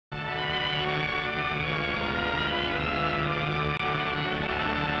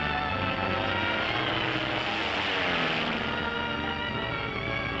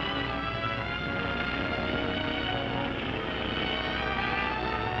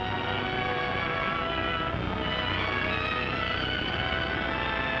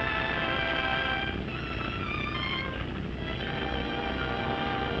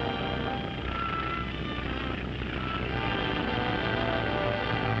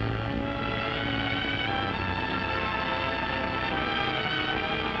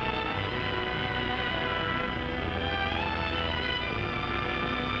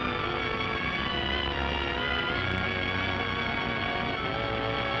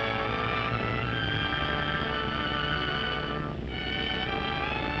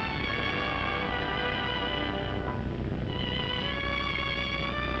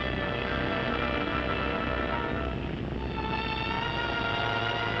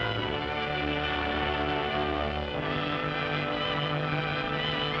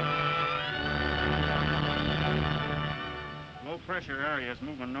pressure area is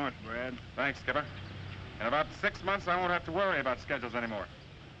moving north, Brad. Thanks, Skipper. In about 6 months, I won't have to worry about schedules anymore.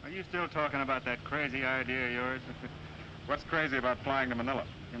 Are you still talking about that crazy idea of yours? What's crazy about flying to Manila?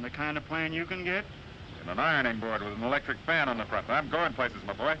 In the kind of plane you can get? In an ironing board with an electric fan on the front. I'm going places,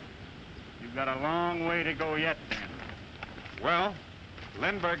 my boy. You've got a long way to go yet, then. Well,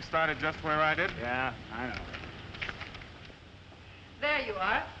 Lindbergh started just where I did. Yeah, I know. There you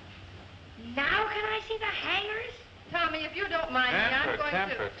are. Now can I see the hangers? Tommy, if you don't mind me, I'm going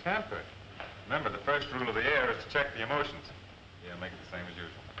to... Temper. Remember, the first rule of the air is to check the emotions. Yeah, make it the same as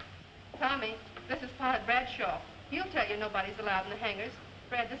usual. Tommy, this is Pilot Bradshaw. He'll tell you nobody's allowed in the hangars.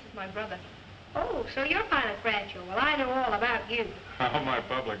 Brad, this is my brother. Oh, so you're Pilot Bradshaw. Well, I know all about you. How my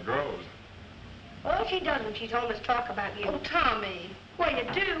public grows. All she does when she's home is talk about you. Oh, Tommy. Well, you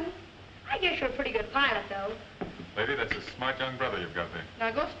do. I guess you're a pretty good pilot, though. Lady, that's a smart young brother you've got there.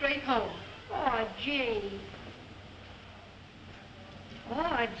 Now go straight home. Oh, gee.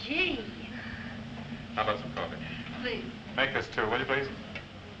 Oh, gee. How about some coffee? Please. Make this two, will you, please?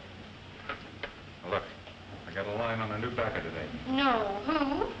 Now, look, I got a line on a new backer today. No,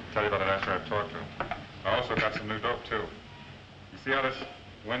 who? Tell you about it after I've talked to him. I also got some new dope, too. You see how this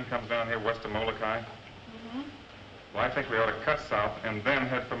wind comes down here west of Molokai? Mm-hmm. Well, I think we ought to cut south and then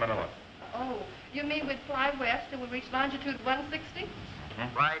head for Manila. Oh, you mean we'd fly west till we reach longitude 160?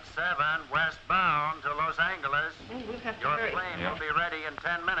 Mm-hmm. Flight 7, westbound to Los Angeles. We'll have to Your hurry. plane will be ready in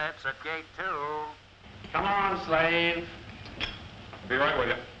 10 minutes at gate 2. Come on, slave. Be right with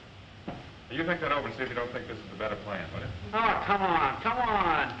you. You think that over and see if you don't think this is a better plan, will you? Oh, come on.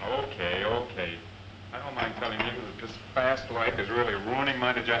 Okay. I don't mind telling you that this fast life is really ruining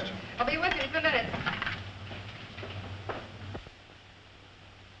my digestion. I'll be with you in a minute.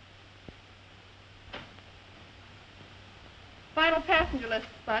 Final passenger list,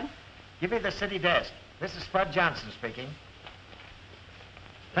 Spud. Give me the city desk. This is Spud Johnson speaking.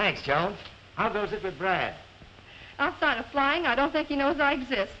 Thanks, Joan. How goes it with Brad? Outside of flying, I don't think he knows I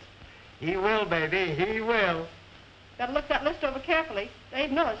exist. He will, baby. He will. Gotta look that list over carefully.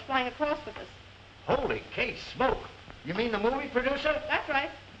 Dave Miller's flying across with us. Holy case smoke. You mean the movie producer? That's right.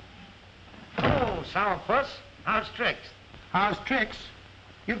 Oh, sourpuss. How's Tricks? How's Tricks?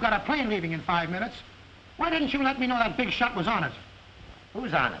 You've got a plane leaving in 5 minutes. Why didn't you let me know that big shot was on it?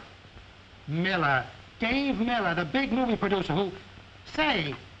 Who's on it? Miller. Dave Miller, the big movie producer who...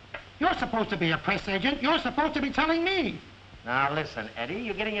 Say, you're supposed to be a press agent. You're supposed to be telling me. Now, listen, Eddie,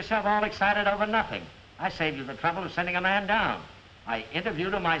 you're getting yourself all excited over nothing. I saved you the trouble of sending a man down. I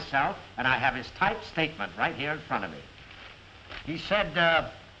interviewed him myself, and I have his typed statement right here in front of me. He said,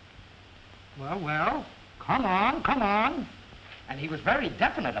 Well, come on. And he was very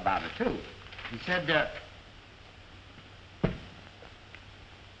definite about it, too. He said,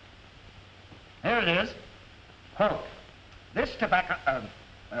 here it is. Quote, this tobacco,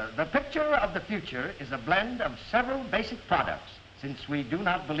 the picture of the future is a blend of several basic products, since we do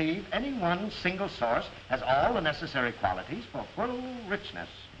not believe any one single source has all the necessary qualities for full richness.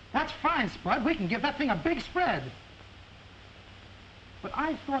 That's fine, Spud. We can give that thing a big spread. But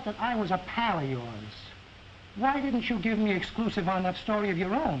I thought that I was a pal of yours. Why didn't you give me exclusive on that story of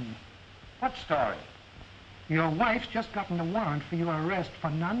your own? What story? Your wife's just gotten a warrant for your arrest for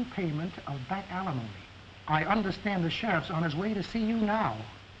non-payment of back alimony. I understand the sheriff's on his way to see you now.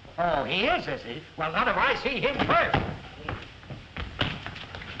 Oh, he is he? Well, not if I see him first.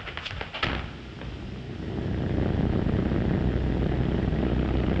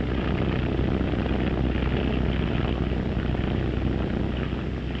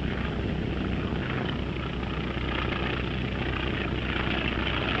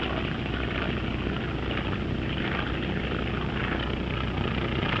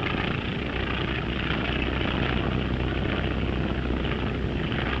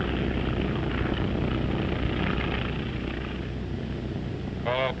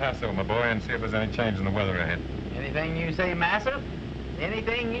 My boy, and see if there's any change in the weather ahead. Anything you say, Massa.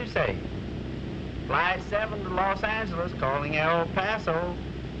 Anything you say. Flight 7 to Los Angeles, calling El Paso.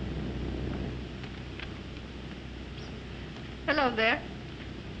 Hello there.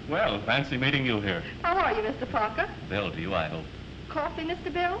 Well, fancy meeting you here. How are you, Mr. Parker? Bill to you, I hope. Coffee,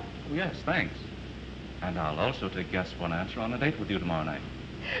 Mr. Bill? Oh, yes, thanks. And I'll also take yes for an answer on a date with you tomorrow night.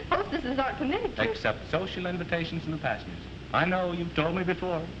 Hostesses aren't permitted to. Except social invitations from the passengers. I know, you've told me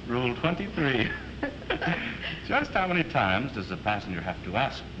before. Rule 23. Just how many times does a passenger have to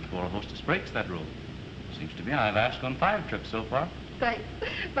ask before a hostess breaks that rule? Seems to me I've asked on 5 trips so far. Thanks,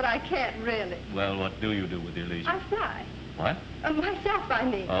 but I can't really. Well, what do you do with your leisure? I fly. What? Myself, I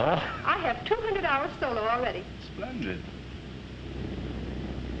mean. Oh. I have 200 hours solo already. Splendid.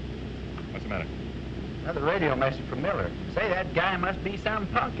 What's the matter? Another radio message from Miller. Say, that guy must be some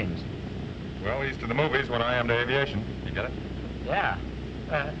pumpkins. Well, he's to the movies when I am to aviation. You get it? Yeah.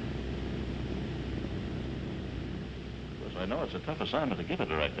 Of course, I know it's a tough assignment to give it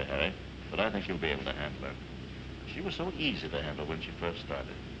right to Harry, but I think you'll be able to handle her. She was so easy to handle when she first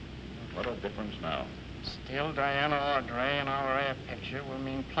started. What a difference now. Still, Diana Audrey in our air picture will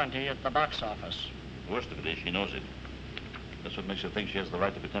mean plenty at the box office. The worst of it is she knows it. That's what makes her think she has the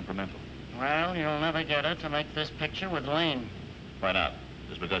right to be temperamental. Well, you'll never get her to make this picture with Lane. Why not?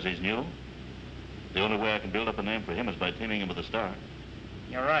 Just because he's new? The only way I can build up a name for him is by teaming him with a star.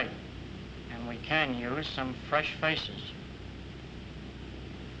 You're right. And we can use some fresh faces.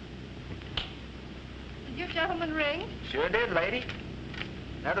 Did you gentlemen ring? Sure did, lady.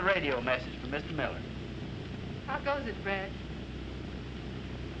 Another radio message from Mr. Miller. How goes it, Brad?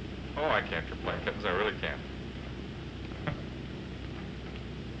 Oh, I can't complain, Kittens. I really can't.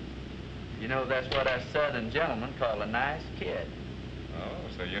 You know, that's what us southern gentlemen call a nice kid. Oh,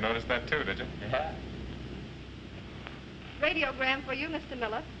 so you noticed that too, did you? Yeah. Radiogram for you, Mr.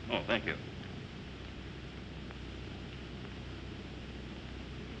 Miller. Oh, thank you.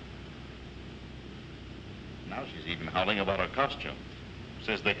 Now she's even howling about her costume.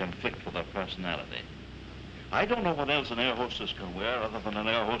 Says they conflict with her personality. I don't know what else an air hostess can wear other than an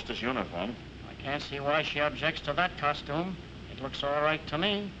air hostess uniform. I can't see why she objects to that costume. It looks all right to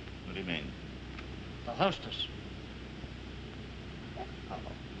me. What do you mean? The hostess.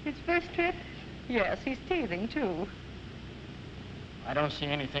 His first trip? Yes, he's teething, too. I don't see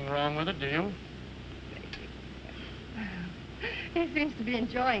anything wrong with it, do you? He seems to be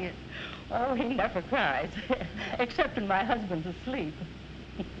enjoying it. Oh, he never cries, except when my husband's asleep.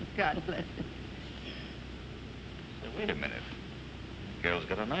 God bless him. Say, wait a minute. The girl's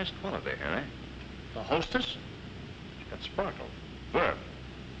got a nice quality here, eh? The hostess? She's got sparkle. Verve.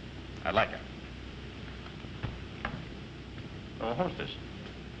 I like her. Oh, hostess.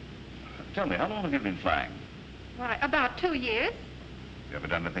 Tell me, how long have you been flying? Why, about 2 years. You ever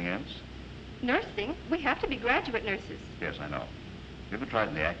done anything else? Nursing? We have to be graduate nurses. Yes, I know. You ever tried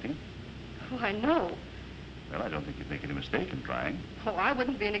any acting? Why, no. Well, I don't think you'd make any mistake in trying. Oh, I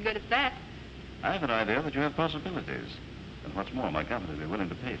wouldn't be any good at that. I have an idea that you have possibilities. And what's more, my company will be willing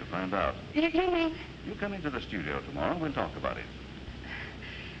to pay to find out. You mean, You come into the studio tomorrow and we'll talk about it.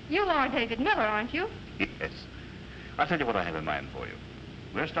 you are David Miller, aren't you? Yes. I'll tell you what I have in mind for you.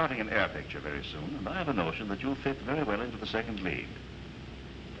 We're starting an air picture very soon, and I have a notion that you'll fit very well into the second lead.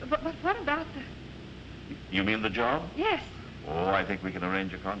 But what about the... You mean the job? Yes. Oh, I think we can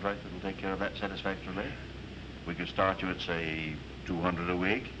arrange a contract that'll take care of that satisfactorily. We could start you at, say, $200 a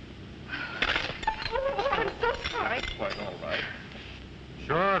week. Oh, I'm so sorry. Quite all right.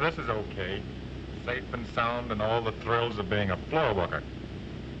 Sure, this is okay. Safe and sound and all the thrills of being a floor worker.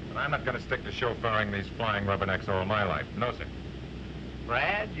 But I'm not going to stick to chauffeuring these flying rubbernecks all my life. No, sir.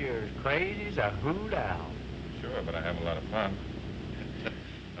 Brad, you're as crazy as a hoot owl. Sure, but I have a lot of fun.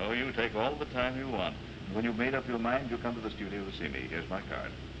 Oh, you take all the time you want. When you've made up your mind, you come to the studio to see me. Here's my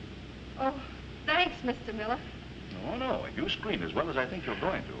card. Oh, thanks, Mr. Miller. No. If you screen as well as I think you're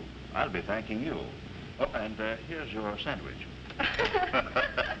going to, I'll be thanking you. Oh, and here's your sandwich.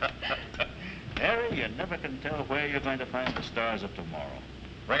 Harry, you never can tell where you're going to find the stars of tomorrow.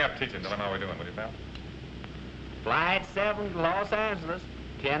 Ring up teacher and tell him how we're doing, will you, pal? Flight 7 to Los Angeles,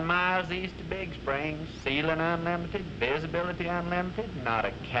 10 miles east of Big Springs, ceiling unlimited, visibility unlimited, not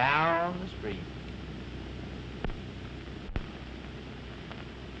a cow on the street.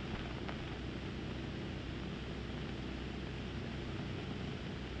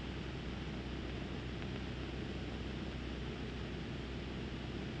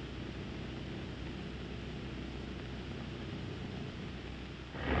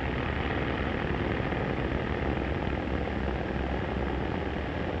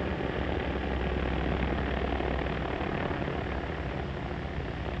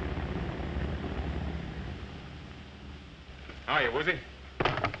 Hiya, Woozy.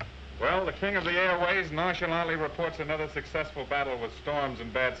 Well, the king of the airways nonchalantly reports another successful battle with storms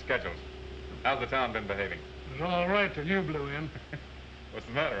and bad schedules. How's the town been behaving? It was all right till you blew in. What's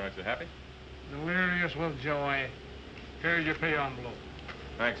the matter? Aren't you happy? Delirious with joy. Here's your pay envelope.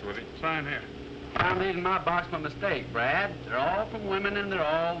 Thanks, Woozy. Sign here. I'm leaving my box by mistake, Brad. They're all from women and they're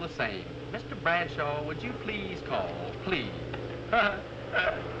all the same. Mr. Bradshaw, would you please call? Please.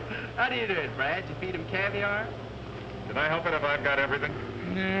 How do you do it, Brad? You feed him caviar? Did I help it if I've got everything?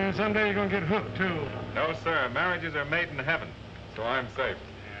 Yeah, someday you're gonna get hooked, too. No, sir. Marriages are made in heaven, so I'm safe.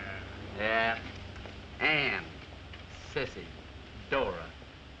 Yeah. Ann, Sissy, Dora,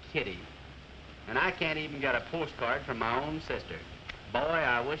 Kitty. And I can't even get a postcard from my own sister. Boy,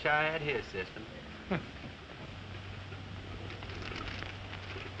 I wish I had his system.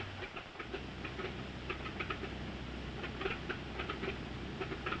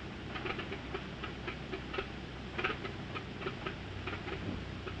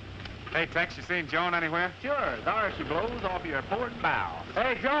 Hey, Tex, you seen Joan anywhere? Sure, there she blows off your port bow.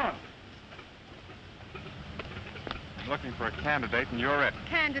 Hey, Joan! I'm looking for a candidate, and you're it.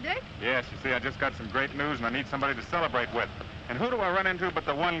 Candidate? Yes, you see, I just got some great news, and I need somebody to celebrate with. And who do I run into but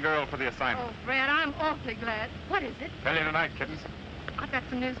the one girl for the assignment? Oh, Brad, I'm awfully glad. What is it? Tell you tonight, kittens. I've got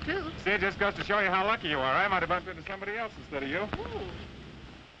some news, too. See, it just goes to show you how lucky you are. I might have bumped into somebody else instead of you. Ooh.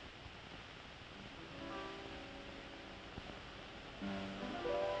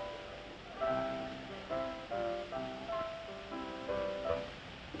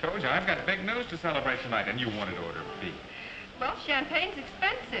 Told you, I've got big news to celebrate tonight, and you wanted to order a fee. Well, champagne's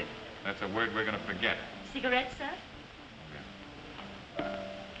expensive. That's a word we're going to forget. Cigarettes, sir?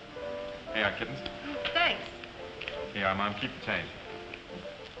 Here, kittens. Thanks. Here, Mom, keep the change.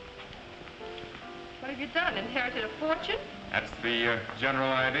 What have you done? Inherited a fortune? That's the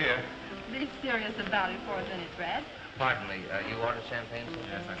general idea. Be serious about it for a minute, Brad. Pardon me, you ordered champagne, sir?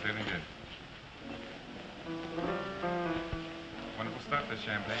 Yes, I certainly did. Wonderful stuff, this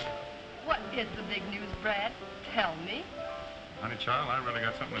champagne. What is the big news, Brad? Tell me. Honey, child, I really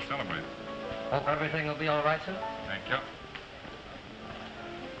got something to celebrate. Hope everything will be all right, sir? Thank you.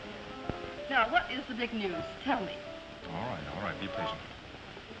 Now, what is the big news? Tell me. All right, be patient.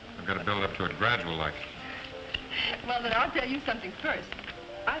 I've got to build up to it gradual like. Well, then I'll tell you something first.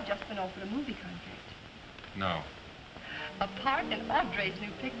 I've just been offered a movie contract. No. A part in Audrey's new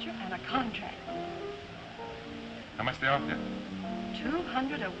picture and a contract. How much they offer you?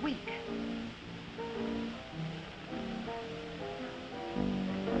 $200 a week.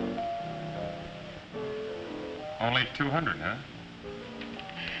 Only 200, huh?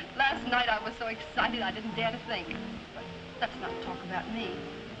 Last night I was so excited I didn't dare to think. But let's not talk about me.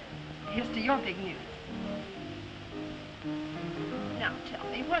 Here's to your big news. Now tell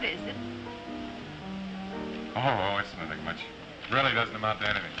me, what is it? Oh, it's nothing much. Really doesn't amount to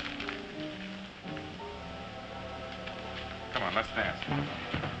anything. Come on, let's dance.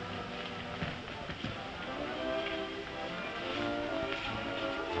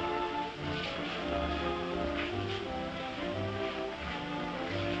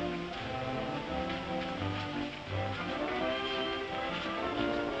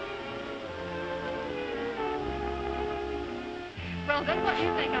 Well, then what do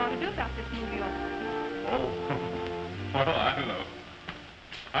you think I ought to do about this movie offer? Oh, well, I don't know.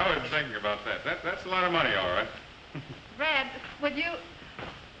 I wasn't thinking about that. That's a lot of money, all right. Brad, would you...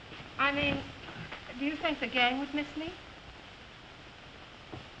 I mean, do you think the gang would miss me?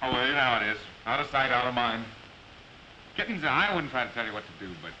 Oh, well, you know how it is. Out of sight, out of mind. Kittens, I wouldn't try to tell you what to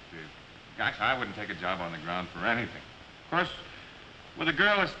do, but, gosh, I wouldn't take a job on the ground for anything. Of course, with a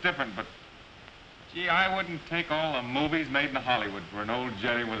girl, it's different, but, gee, I wouldn't take all the movies made in Hollywood for an old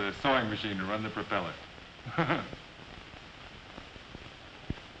jetty with a sewing machine to run the propeller.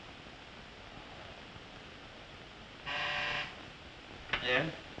 Yeah?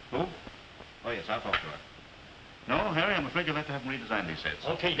 Who? Oh, yes, I'll talk to her. No, Harry, I'm afraid you'll have to have them redesign these sets.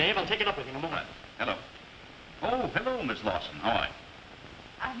 Okay, Dave, I'll take it up with you in a moment. Hello. Oh, hello, Miss Lawson. How are you?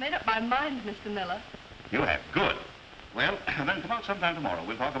 I've made up my mind, Mr. Miller. You have? Good. Well, then come out sometime tomorrow.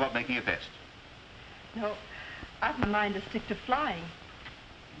 We'll talk about making a test. No, I've my mind to stick to flying.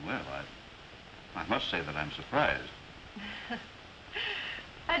 Well, I must say that I'm surprised.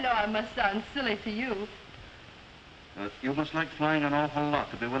 I know I must sound silly to you. You must like flying an awful lot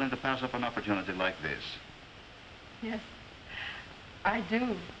to be willing to pass up an opportunity like this. Yes, I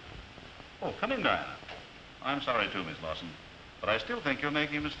do. Oh, come in, Diana. I'm sorry, too, Miss Lawson, but I still think you're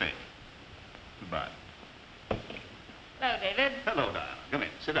making a mistake. Goodbye. Hello, David. Hello, Diana. Come in.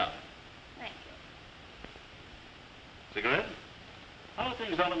 Sit down. Thank you. Cigarette? How are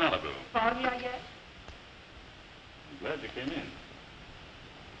things down in Malibu? Foggy, I guess? I'm glad you came in.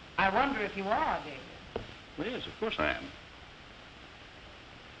 I wonder if you are, David. Well, yes, of course I am.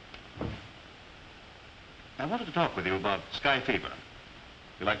 I wanted to talk with you about Sky Fever.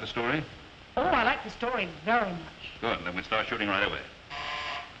 You like the story? Oh, I like the story very much. Good. Then we'll start shooting right away.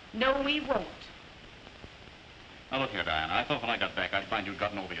 No, we won't. Now, look here, Diana. I thought when I got back I'd find you'd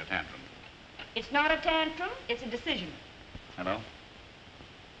gotten over your tantrum. It's not a tantrum, it's a decision. Hello?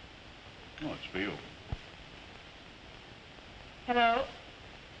 Oh, it's for you. Hello?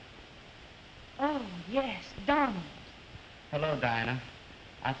 Oh, yes, Donald. Hello, Dinah.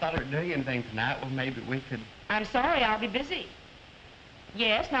 I thought I'd do anything tonight. Well, maybe we could... I'm sorry, I'll be busy.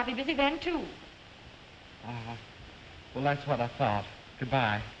 Yes, and I'll be busy then, too. Well, that's what I thought.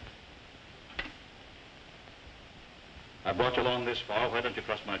 Goodbye. I brought you along this far. Why don't you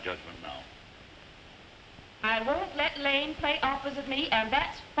trust my judgment now? I won't let Lane play opposite me, and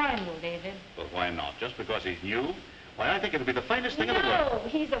that's final, David. But why not? Just because he's new? Why, I think it'll be the finest thing in the world. No,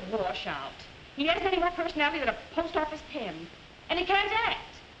 he's a washout. He hasn't any more personality than a post office pen. And he can't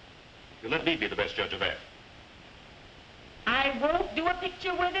act. You let me be the best judge of that. I won't do a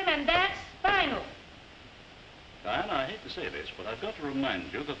picture with him, and that's final. Diana, I hate to say this, but I've got to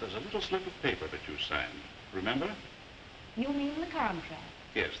remind you that there's a little slip of paper that you signed. Remember? You mean the contract?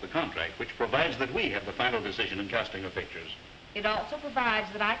 Yes, the contract, which provides that we have the final decision in casting of pictures. It also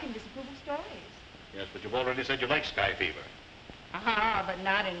provides that I can disapprove of stories. Yes, but you've already said you like Sky Fever. Ah, but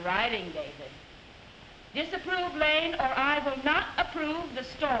not in writing, David. Disapprove, Lane, or I will not approve the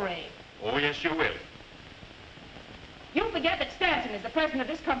story. Oh, yes, you will. You forget that Stanton is the president of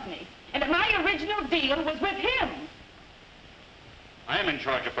this company, and that my original deal was with him. I'm in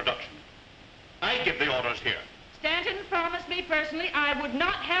charge of production. I give the orders here. Stanton promised me personally I would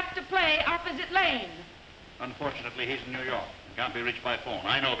not have to play opposite Lane. Unfortunately, he's in New York and can't be reached by phone.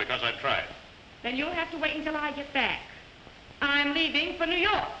 I know because I've tried. Then you'll have to wait until I get back. I'm leaving for New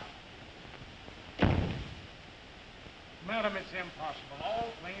York. Madam, it's impossible. All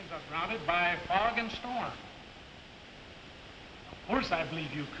planes are grounded by fog and storm. Of course, I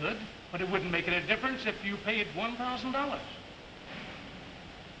believe you could, but it wouldn't make any difference if you paid $1,000.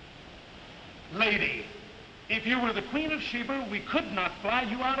 Lady, if you were the Queen of Sheba, we could not fly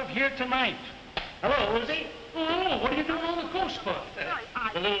you out of here tonight. Hello, Lucy. Oh, what are you doing on the coast for?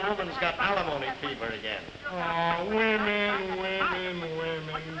 The little woman's got alimony fever again. Oh, women.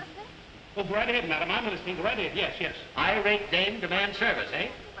 Oh, go right ahead, madam. I'm listening. Go right ahead. Yes, yes. Irate dame demand service, eh?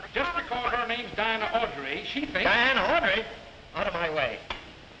 Just because her name's Diana Audrey, she thinks... Diana Audrey? Out of my way.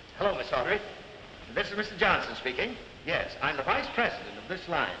 Hello, Miss Audrey. This is Mr. Johnson speaking. Yes, I'm the vice president of this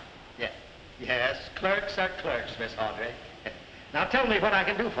line. Yes. Yes, clerks are clerks, Miss Audrey. Now tell me what I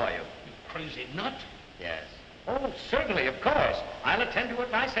can do for you. You crazy nut. Yes. Oh, certainly, of course. I'll attend to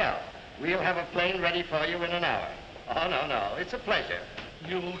it myself. We'll have a plane ready for you in an hour. Oh, no. It's a pleasure.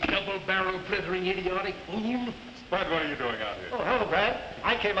 You double-barrel blithering idiotic fool. Spud, what are you doing out here? Oh, hello, Brad.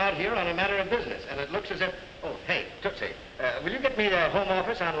 I came out here on a matter of business, and it looks as if... Oh, hey, Tootsie, will you get me the home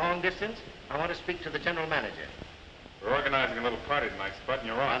office on long distance? I want to speak to the general manager. We're organizing a little party tonight, Spud, and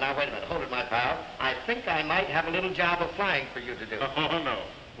you're on. Now, wait a minute. Hold it, my pal. I think I might have a little job of flying for you to do. Oh, no.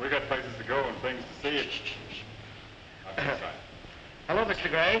 We got places to go and things to see. Hello, Mr.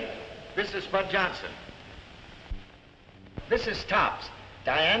 Gray. This is Spud Johnson. This is Tops.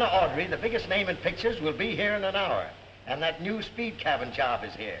 Diana Audrey, the biggest name in pictures, will be here in an hour. And that new speed cabin job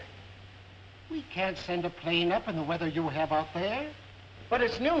is here. We can't send a plane up in the weather you have out there. But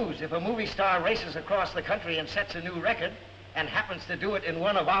it's news if a movie star races across the country and sets a new record and happens to do it in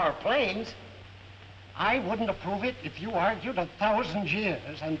one of our planes. I wouldn't approve it if you argued 1,000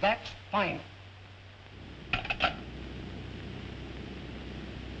 years, and that's final.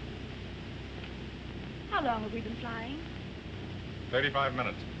 How long have we been flying? 35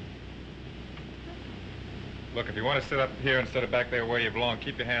 minutes. Look, if you want to sit up here instead of back there where you belong,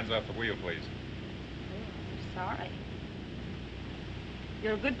 keep your hands off the wheel, please. Oh, I'm sorry.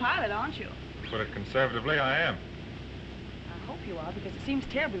 You're a good pilot, aren't you? To put it conservatively, I am. I hope you are, because it seems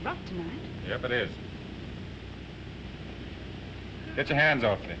terribly rough tonight. Yep, it is. Get your hands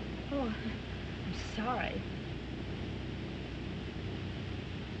off me. Oh, I'm sorry.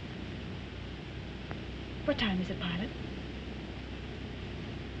 What time is it, pilot?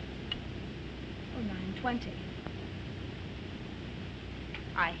 Oh, 9:20.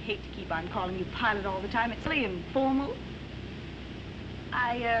 I hate to keep on calling you pilot all the time. It's really informal.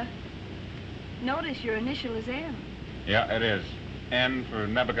 I notice your initial is M. Yeah, it is. N for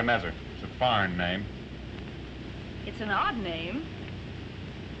Nebuchadnezzar. It's a foreign name. It's an odd name.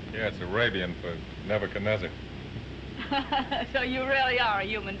 Yeah, it's Arabian for Nebuchadnezzar. So you really are a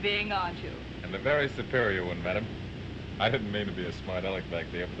human being, aren't you? And a very superior one, madam. I didn't mean to be a smart aleck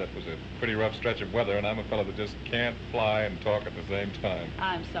back there, but that was a pretty rough stretch of weather, and I'm a fellow that just can't fly and talk at the same time.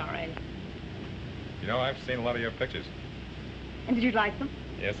 I'm sorry. You know, I've seen a lot of your pictures. And did you like them?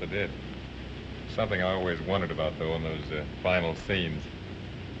 Yes, I did. Something I always wondered about, though, in those final scenes.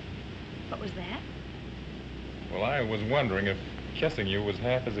 What was that? Well, I was wondering if kissing you was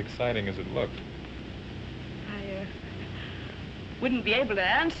half as exciting as it looked. I wouldn't be able to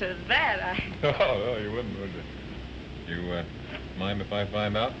answer that. Oh, no, you wouldn't, would you? You mind if I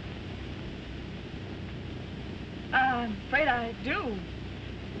find out? I'm afraid I do.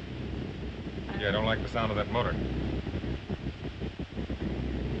 Yeah, I don't like the sound of that motor.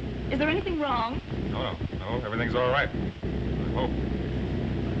 Is there anything wrong? No, everything's all right. I hope.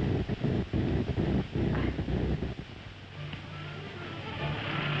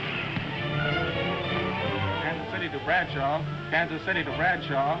 Kansas City to Bradshaw. Kansas City to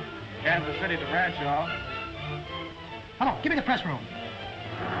Bradshaw. Kansas City to Bradshaw. Hello, give me the press room.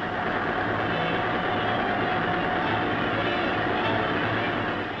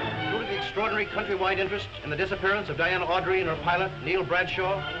 Due to the extraordinary countrywide interest in the disappearance of Diana Audrey and her pilot, Neil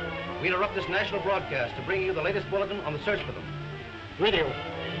Bradshaw, we interrupt this national broadcast to bring you the latest bulletin on the search for them. Radio.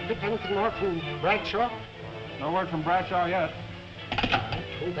 Get anything more from Bradshaw? No word from Bradshaw yet. I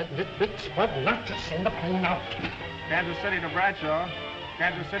told that big spud not to send the plane out. Kansas City to Bradshaw.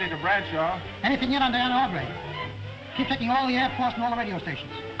 Kansas City to Bradshaw. Anything yet on Diana Audrey? Keep checking all the Air Force and all the radio stations.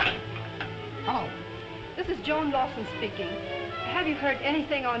 Hello. This is Joan Lawson speaking. Have you heard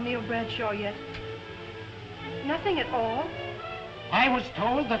anything on Neil Bradshaw yet? Nothing at all? I was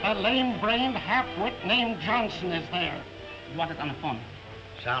told that a lame-brained half-wit named Johnson is there. You want it on the phone?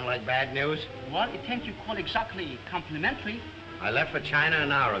 Sound like bad news? Well, it can't you call exactly complimentary. I left for China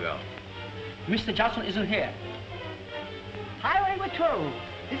an hour ago. Mr. Johnson isn't here. Highway Patrol.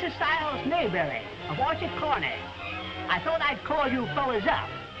 This is Silas Mayberry of Orchard Corner. I thought I'd call you fellas up.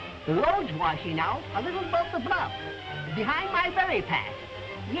 The road's washing out a little above the bluff, behind my berry patch.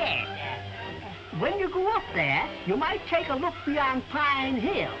 Yes. When you go up there, you might take a look beyond Pine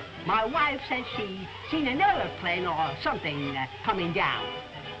Hill. My wife says she seen an airplane or something coming down.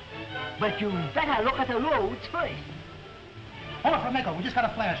 But you better look at the roads first. Hold it for Nagel. We just got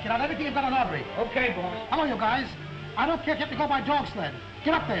a flash. Get out everything you've got on Audrey. Okay, boss. Hello, you guys. I don't care if you have to go by dog sled.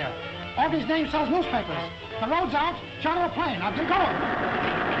 Get up there. Audrey's name sells newspapers. The road's out. Charter a plane. Now get going.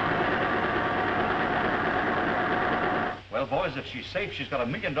 Well, boys, if she's safe, she's got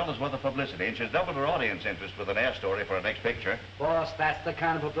 $1 million worth of publicity, and she's doubled her audience interest with an air story for her next picture. Boss, that's the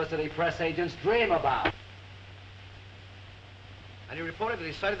kind of publicity press agents dream about. And he reported that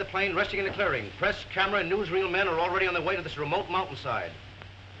he sighted the plane resting in a clearing. Press, camera, and newsreel men are already on their way to this remote mountainside.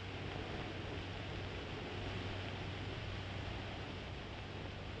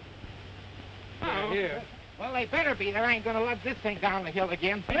 Here. Well, they better be. They ain't gonna lug this thing down the hill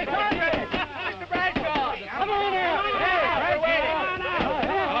again. Mr. Bradshaw! Come on out!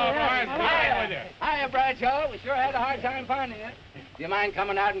 Hiya, Bradshaw. We sure had a hard time finding you. Do you mind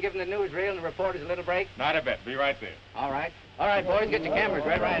coming out and giving the newsreel and the reporters a little break? Not a bit. Be right there. All right. All right, boys, get your cameras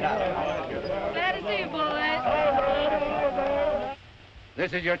right out. Glad to see you, boys.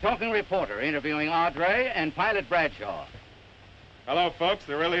 This is your talking reporter interviewing Audrey and Pilot Bradshaw. Hello, folks.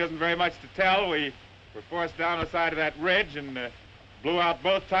 There really isn't very much to tell. We were forced down the side of that ridge and blew out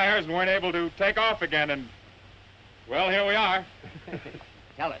both tires and weren't able to take off again. And, well, here we are.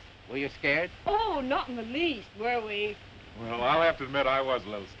 Tell us, were you scared? Oh, not in the least, were we? Well, I'll have to admit I was a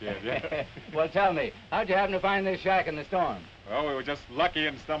little scared, yeah. Well, tell me, how'd you happen to find this shack in the storm? Well, we were just lucky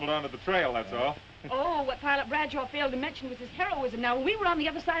and stumbled onto the trail, that's all. Oh, what Pilot Bradshaw failed to mention was his heroism. Now, we were on the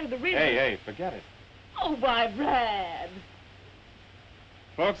other side of the ridge. Hey, forget it. Oh, why, Brad.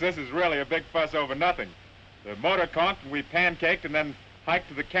 Folks, this is really a big fuss over nothing. The motor conked and we pancaked and then hiked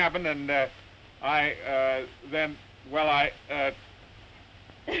to the cabin and come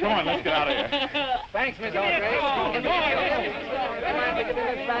on, let's get out of here. Thanks, Miss Audrey. Come on, we can do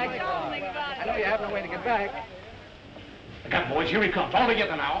this back. I know you have no way to get back. Look out, boys, here he comes. All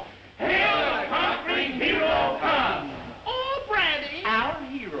together now. Hail, the conquering hero comes! Oh, Brandy! Our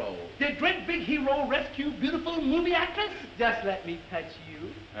hero. Did great big hero rescue beautiful movie actress? Just let me touch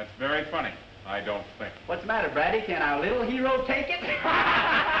you. That's very funny, I don't think. What's the matter, Braddy? Can our little hero take it?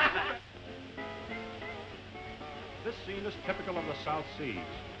 This scene is typical of the South Seas,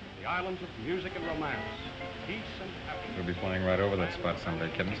 the islands of music and romance, peace and happiness. We'll be flying right over that spot someday,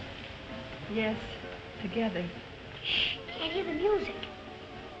 kittens. Yes, together. Shh, can't hear the music.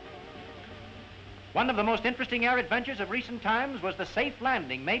 One of the most interesting air adventures of recent times was the safe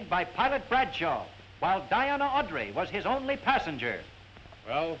landing made by Pilot Bradshaw, while Diana Audrey was his only passenger.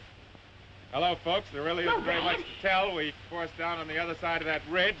 Well, hello, folks. There really isn't very much to tell. We forced down on the other side of that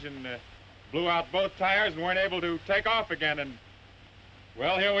ridge and blew out both tires and weren't able to take off again. And,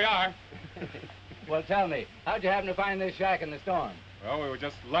 well, here we are. Well, tell me, how'd you happen to find this shack in the storm? Well, we were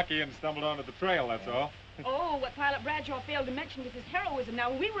just lucky and stumbled onto the trail, that's all. Oh, what Pilot Bradshaw failed to mention was his heroism.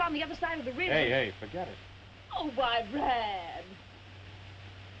 Now, we were on the other side of the ridge. Hey, forget it. Oh, why, Brad.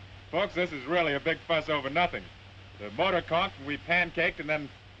 Folks, this is really a big fuss over nothing. The motor conked and we pancaked and then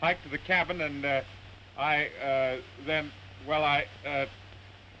hiked to the cabin and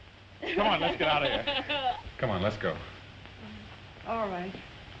come on, let's get out of here. Come on, let's go. All right.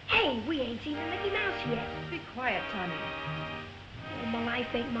 Hey, we ain't seen the Mickey Mouse yet. Be quiet, Tommy. Oh, my life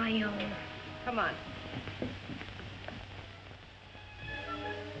ain't my own. Come on.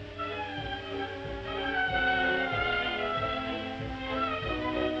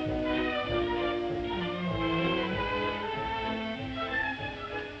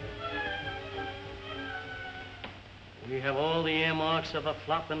 We have all the earmarks of a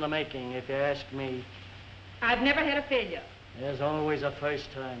flop in the making, if you ask me. I've never had a failure. There's always a first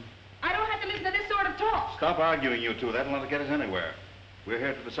time. I don't have to listen to this sort of talk. Stop arguing, you two. That'll not get us anywhere. We're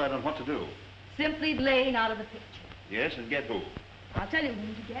here to decide on what to do. Simply Lane out of the picture. Yes, and get who? I'll tell you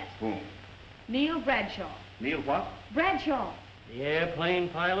who to get. Whom? Neil Bradshaw. Neil what? Bradshaw. The airplane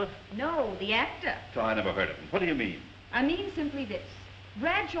pilot? No, the actor. Oh, I never heard of him. What do you mean? I mean simply this.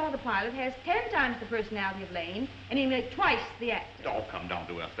 Bradshaw, the pilot, has 10 times the personality of Lane, and he made twice the actor. Oh, come down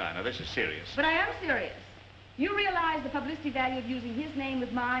to earth, Dinah. This is serious. But I am serious. You realize the publicity value of using his name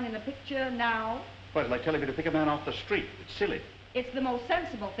with mine in a picture now? Well, it's like telling me to pick a man off the street. It's silly. It's the most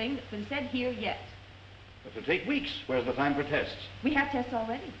sensible thing that's been said here yet. But it'll take weeks. Where's the time for tests? We have tests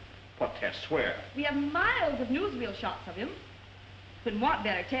already. What tests? Where? We have miles of newsreel shots of him. Couldn't want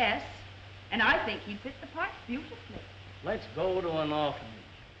better tests. And I think he'd fit the part beautifully. Let's go to an orphanage,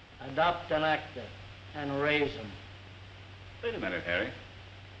 adopt an actor, and raise him. Wait a minute, Harry.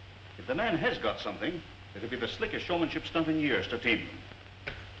 If the man has got something, it'll be the slickest showmanship stunt in years to team him.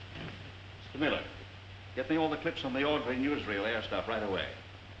 Mr. Miller, get me all the clips on the Audrey newsreel air stuff right away.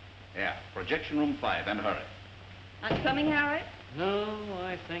 Yeah, projection room 5, and hurry. I'm coming, Harry. No,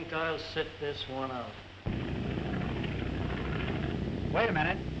 I think I'll sit this one out. Wait a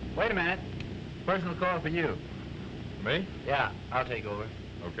minute. Wait a minute. Personal call for you. Me? Yeah, I'll take over.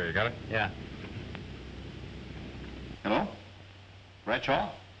 Okay, you got it? Yeah. Hello?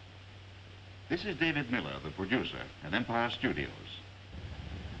 Bradshaw? This is David Miller, the producer at Empire Studios.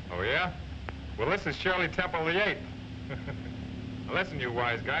 Oh, yeah? Well, this is Shirley Temple the 8th. Now, listen, you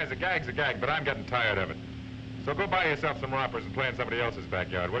wise guys, a gag's a gag, but I'm getting tired of it. So go buy yourself some rompers and play in somebody else's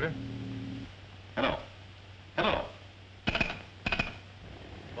backyard, will you? Hello? Hello?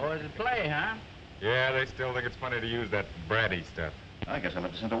 Boys at play, huh? Yeah, they still think it's funny to use that bratty stuff. I guess I'll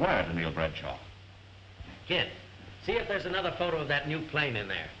have to send a wire to Neil Bradshaw. Kid, see if there's another photo of that new plane in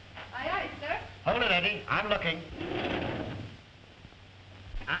there. Aye, aye, sir. Hold it, Eddie. I'm looking.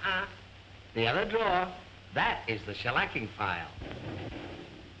 The other drawer. That is the shellacking file.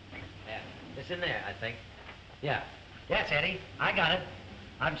 Yeah, it's in there, I think. Yeah. Yes, Eddie. I got it.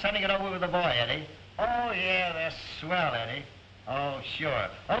 I'm sending it over with the boy, Eddie. Oh, yeah, they're swell, Eddie. Oh, sure.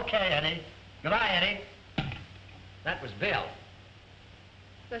 Okay, Eddie. Goodbye, Eddie. That was Bill.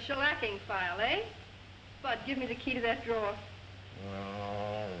 The shellacking file, eh? Bud, give me the key to that drawer.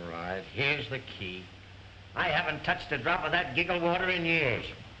 All right, here's the key. I haven't touched a drop of that giggle water in years.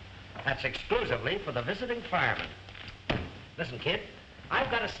 That's exclusively for the visiting firemen. Listen, kid,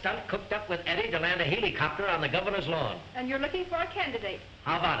 I've got a stunt cooked up with Eddie to land a helicopter on the governor's lawn. And you're looking for a candidate.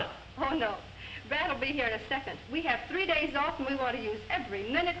 How about it? Oh, no. Brad'll be here in a second. We have 3 days off, and we want to use every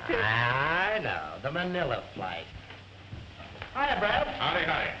minute to... I know, the Manila flight. Hiya, Brad. Howdy,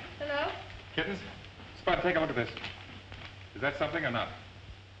 howdy. Hello? Kittens, Spud, take a look at this. Is that something or not?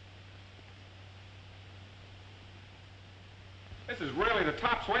 This is really the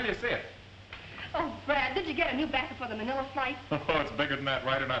tops. Where do you see it? Oh, Brad, did you get a new backer for the Manila flight? Oh, it's bigger than that,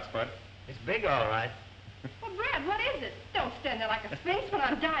 right or not, Spud? It's big, all right. Well, Brad, what is it? Don't stand there like a sphinx when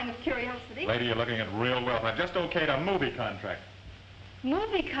I'm dying of curiosity. Lady, you're looking at real wealth. I just okayed a movie contract.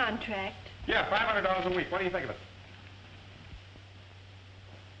 Movie contract? Yeah, $500 a week. What do you think of it?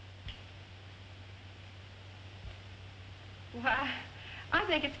 Why, I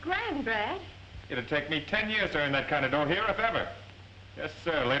think it's grand, Brad. It'd take me 10 years to earn that kind of dough here, if ever. Yes,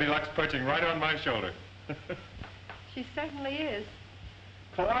 sir. Lady Luck's perching right on my shoulder. She certainly is.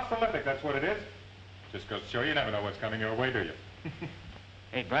 Colossalific, that's what it is. Just goes to show you never know what's coming your way, do you?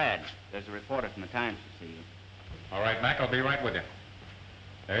 Hey, Brad, there's a reporter from the Times to see you. All right, Mac, I'll be right with you.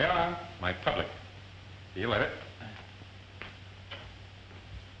 There you are, my public. You let it.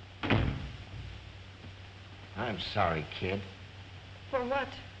 I'm sorry, kid. For what?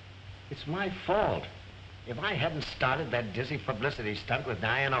 It's my fault. If I hadn't started that dizzy publicity stunt with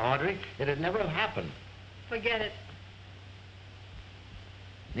Diana Audrey, it'd never have happened. Forget it.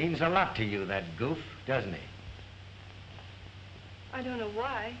 Means a lot to you, that goof, doesn't he? I don't know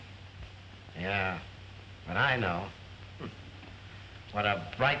why. Yeah, but I know. What a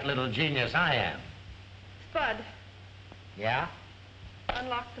bright little genius I am. Spud, Yeah?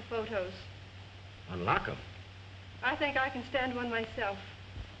 unlock the photos. Unlock 'em. I think I can stand one myself.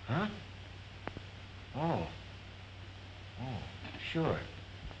 Huh? Oh. Oh, sure.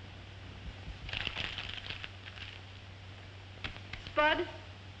 Spud,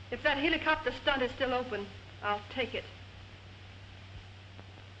 if that helicopter stunt is still open, I'll take it.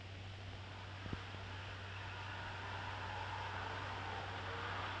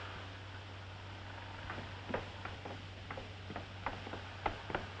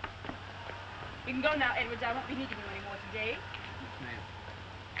 You can go now, Edwards. I won't be needing you anymore today.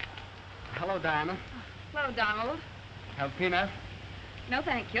 Hello, Diana. Hello, Donald. Have peanut? No,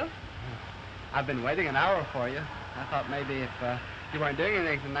 thank you. I've been waiting an hour for you. I thought maybe if you weren't doing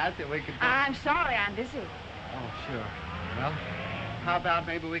anything tonight that we could go... I'm sorry, I'm busy. Oh, sure. Well, how about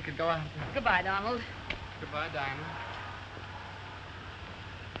maybe we could go out? Goodbye, Donald. Goodbye, Diana.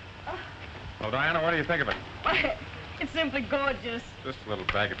 Oh, Diana, what do you think of it? Why, it's simply gorgeous. Just a little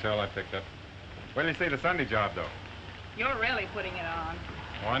bagatelle I picked up. Where did you see the Sunday job, though? You're really putting it on.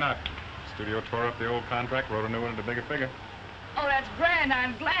 Why not? Studio tore up the old contract, wrote a new one at a bigger figure. Oh, that's grand.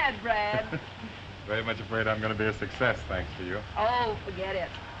 I'm glad, Brad. Very much afraid I'm going to be a success, thanks to you. Oh, forget it.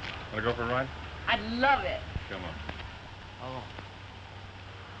 Want to go for a ride? I'd love it. Come on. Oh.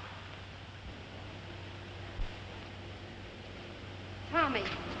 Tommy,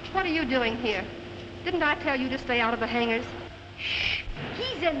 what are you doing here? Didn't I tell you to stay out of the hangars? Shh!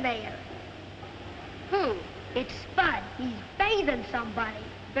 He's in there. Who? It's Spud. He's bathing somebody.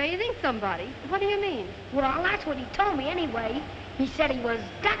 Bathing somebody? What do you mean? Well, that's what he told me anyway. He said he was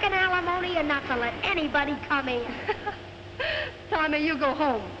ducking alimony and not to let anybody come in. Tommy, you go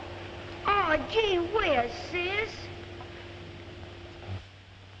home. Oh, gee whiz, sis.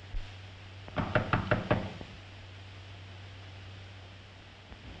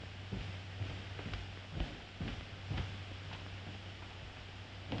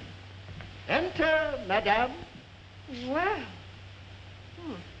 Enter, madame. Well.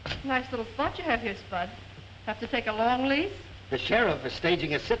 Nice little spot you have here, Spud. Have to take a long lease? The sheriff is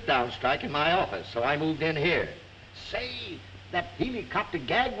staging a sit-down strike in my office, so I moved in here. Say, that helicopter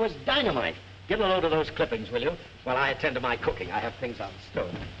gag was dynamite. Get a load of those clippings, will you? While I attend to my cooking. I have things on the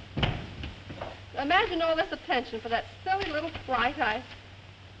stove. Imagine all this attention for that silly little flight. Now,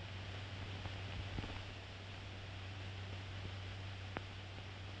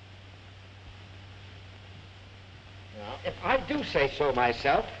 if I do say so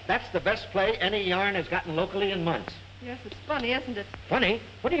myself, that's the best play any yarn has gotten locally in months. Yes, it's funny, isn't it? Funny?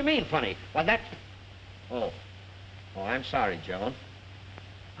 What do you mean, funny? Why, that... Oh, I'm sorry, Joan.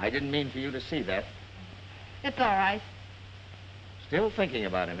 I didn't mean for you to see that. It's all right. Still thinking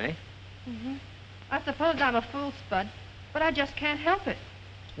about him, eh? Mm-hmm. I suppose I'm a fool, Spud, but I just can't help it.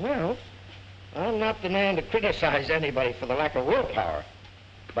 Well, I'm not the man to criticize anybody for the lack of willpower,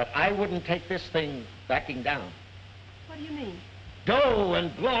 but I wouldn't take this thing backing down. What do you mean? Dough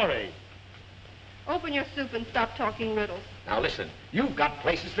and glory. Open your soup and stop talking riddles. Now listen, you've got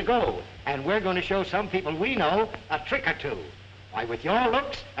places to go, and we're going to show some people we know a trick or two. Why, with your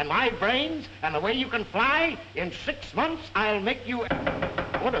looks and my brains and the way you can fly, in 6 months I'll make you...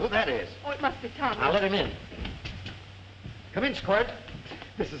 I wonder who that is. Oh, it must be Tommy. I'll let him in. Come in, Squirt.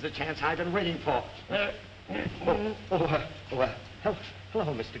 This is the chance I've been waiting for. Hello,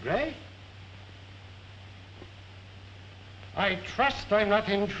 Mr. Gray. I trust I'm not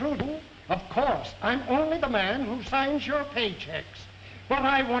intruding. Of course, I'm only the man who signs your paychecks. But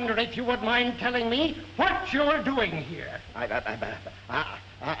I wonder if you would mind telling me what you're doing here.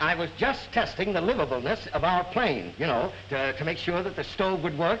 I was just testing the livableness of our plane, you know, to make sure that the stove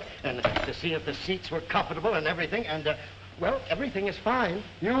would work and to see if the seats were comfortable and everything, and, well, everything is fine.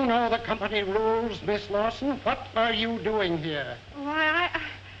 You know the company rules, Miss Lawson. What are you doing here? Why,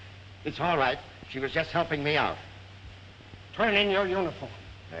 It's all right. She was just helping me out. Turn in your uniform.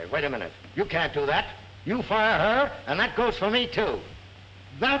 Hey, wait a minute. You can't do that. You fire her, and that goes for me, too.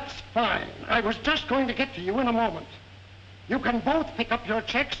 That's fine. I was just going to get to you in a moment. You can both pick up your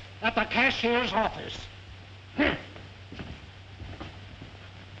checks at the cashier's office.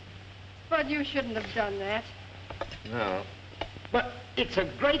 Spud, you shouldn't have done that. No. But it's a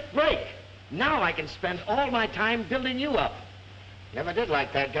great break. Now I can spend all my time building you up. Never did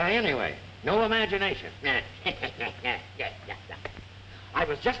like that guy anyway. No imagination. I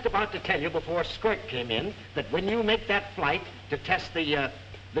was just about to tell you before Squirt came in that when you make that flight to test the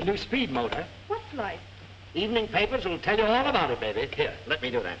new speed motor... What flight? Evening papers will tell you all about it, baby. Here, let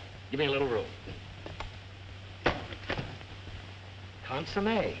me do that. Give me a little room.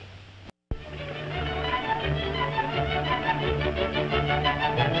 Consommé.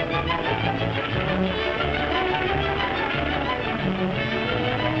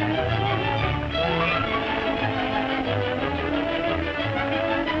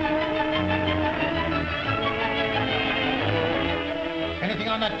 Anything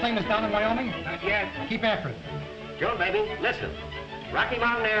on that plane that's down in Wyoming? Not yet. Keep after it. Joe, baby, listen. Rocky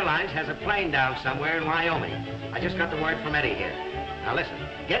Mountain Airlines has a plane down somewhere in Wyoming. I just got the word from Eddie here. Now listen,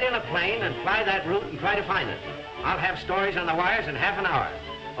 get in a plane and fly that route and try to find it. I'll have stories on the wires in half an hour.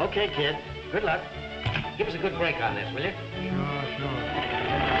 Okay, kid. Good luck. Give us a good break on this, will you?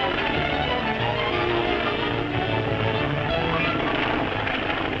 Sure.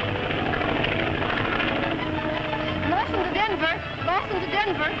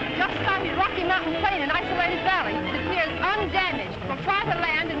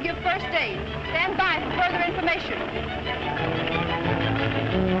 Congratulations.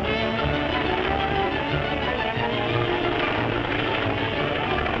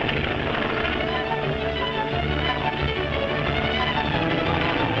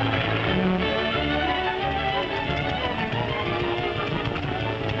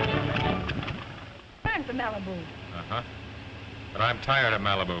 Time for Malibu. Uh-huh. But I'm tired of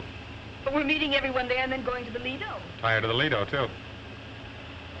Malibu. But we're meeting everyone there and then going to the Lido. Tired of the Lido, too.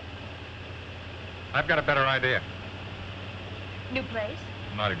 I've got a better idea. New place?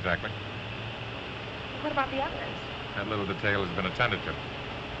 Not exactly. What about the others? That little detail has been attended to.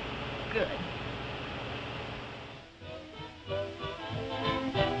 Good.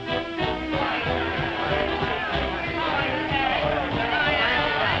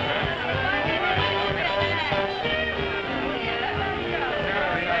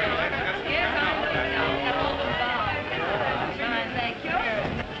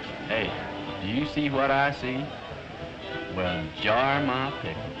 See what I see? Well, jar my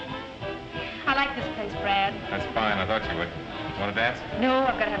pickle. I like this place, Brad. That's fine. I thought you would. Want to dance? No,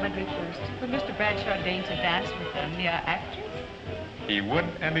 I've got to have my drink first. Would Mr. Bradshaw deign to dance with the actress? He would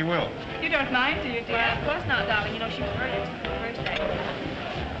and he will. You don't mind, do you, dear? Well, of course not, darling. You know, she preferred it the first day.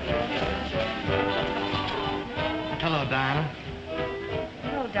 Hello, Dinah.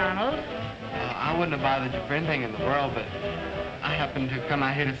 Hello, Donald. I wouldn't have bothered you for anything in the world, but I happened to come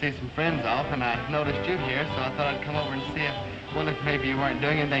out here to see some friends off, and I noticed you here, so I thought I'd come over and see if, well, if maybe you weren't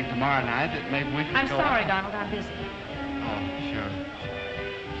doing anything tomorrow night, that maybe we could I'm go sorry, out. Donald. I'm busy. Oh, sure.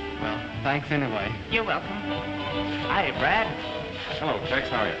 Well, thanks anyway. You're welcome. Hi, Brad. Hello, Tex.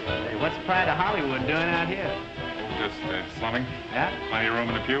 How are you? Hey, what's Pride of Hollywood doing out here? Just slumming. Yeah? Plenty of room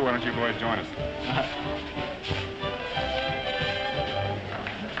in the pew. Why don't you boys join us?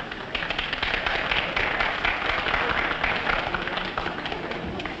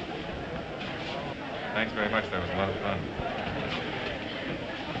 Thanks very much. That was a lot of fun.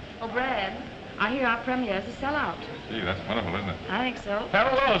 Oh, Brad, I hear our premiere is a sellout. Gee, that's wonderful, isn't it? I think so.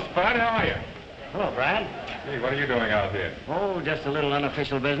 Hello, Spud. How are you? Hello, Brad. Gee, what are you doing out here? Oh, just a little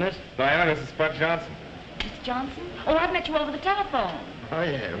unofficial business. Diana, this is Spud Johnson. Mr. Johnson? Oh, I've met you over the telephone. Oh,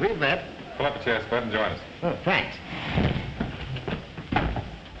 yeah, we've met. Pull up a chair, Spud, and join us. Oh, thanks.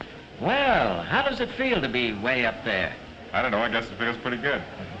 Well, how does it feel to be way up there? I don't know. I guess it feels pretty good.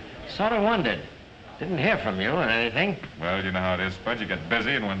 Sort of wondered. Didn't hear from you or anything. Well, you know how it is, Spud. You get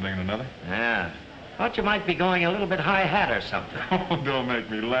busy and one thing and another. Yeah. Thought you might be going a little bit high hat or something. Oh, don't make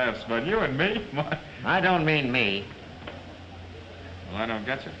me laugh, Spud. You and me? I don't mean me. Well, I don't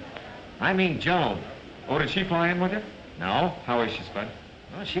get you. I mean Joan. Oh, did she fly in with you? No. How is she, Spud?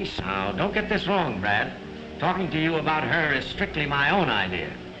 Well, she's... Now, don't get this wrong, Brad. Talking to you about her is strictly my own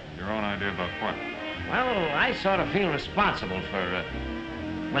idea. Your own idea about what? Well, I sort of feel responsible for...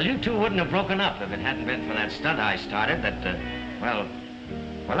 Well, you two wouldn't have broken up if it hadn't been for that stunt I started that, well,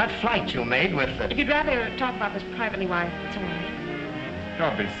 that flight you made with the... If you'd rather talk about this privately, why, it's all right.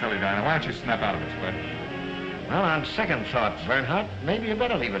 Don't be silly, Dinah. Why don't you snap out of it, Spud? Well, on second thought, Bernhardt, maybe you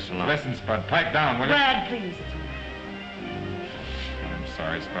better leave us alone. Listen, Spud, pipe down, will you? Brad, please. I'm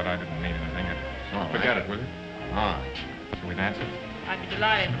sorry, Spud. I didn't mean anything. Forget it, will you? All right. Shall we dance it? I'd be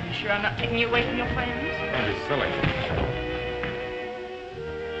delighted. You sure I'm not taking you away from your friends? Don't be silly.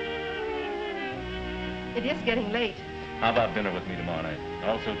 It is getting late. How about dinner with me tomorrow night?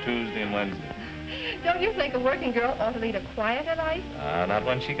 Also Tuesday and Wednesday. Don't you think a working girl ought to lead a quieter life? Not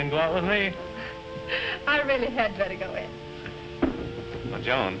when she can go out with me. I really had better go in. Now,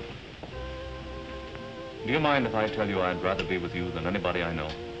 Joan, do you mind if I tell you I'd rather be with you than anybody I know?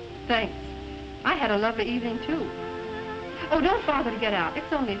 Thanks. I had a lovely evening, too. Oh, don't bother to get out.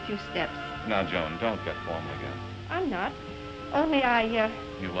 It's only a few steps. Now, Joan, don't get formal again. I'm not. Only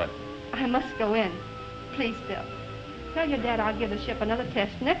You what? I must go in. Please, Bill. Tell your dad I'll give the ship another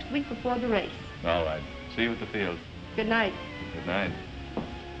test next week before the race. All right. See you at the field. Good night. Good night.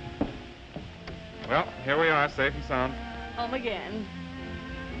 Well, here we are, safe and sound. Home again.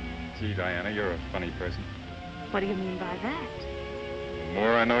 Gee, Diana, you're a funny person. What do you mean by that? The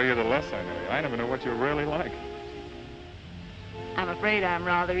more I know you, the less I know you. I never know what you're really like. I'm afraid I'm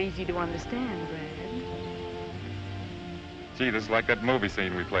rather easy to understand, Brad. Gee, this is like that movie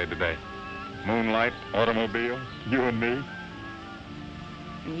scene we played today. Moonlight, automobile, you and me.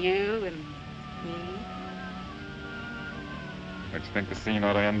 You and me. Don't you think the scene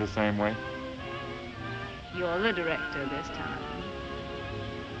ought to end the same way? You're the director this time.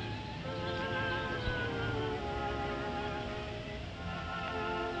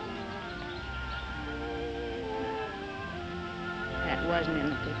 That wasn't in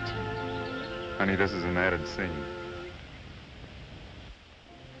the picture. Honey, this is an added scene.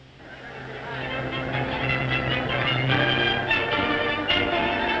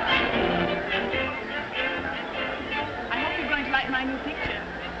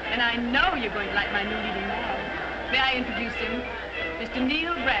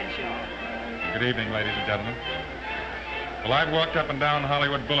 Bradshaw. Good evening, ladies and gentlemen. Well, I've walked up and down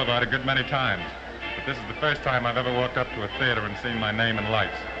Hollywood Boulevard a good many times, but this is the first time I've ever walked up to a theater and seen my name in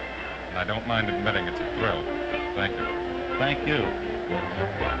lights. And I don't mind admitting it's a thrill. Thank you. Thank you.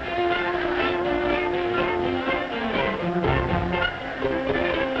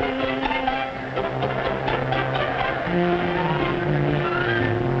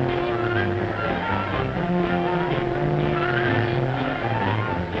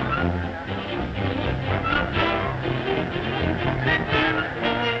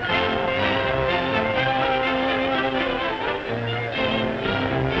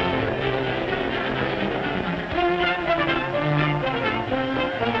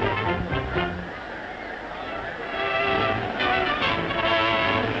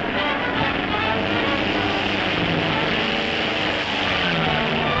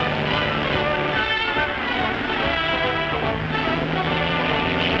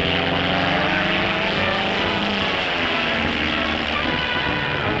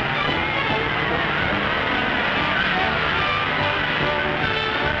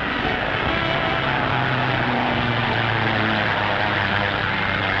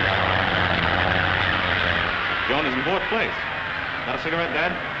 Place. Got a cigarette,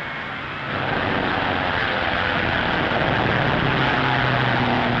 Dad?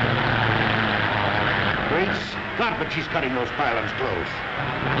 Great Scott, but she's cutting those pylons close.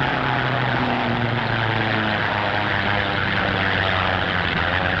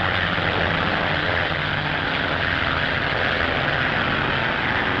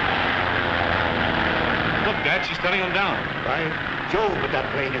 Look, Dad, she's cutting them down. By Jove, but that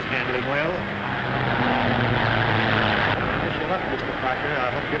plane is handling well. Luck, Mr. Parker. I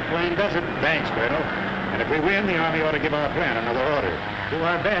hope your plane does it. Thanks, Colonel. And if we win, the Army ought to give our plan another order. Do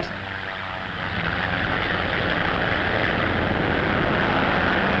our best.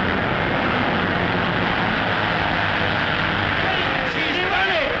 She's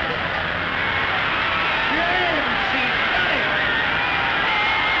done it! Yeah, she's done it!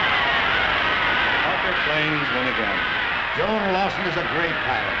 Parker planes win again. Joan Lawson is a great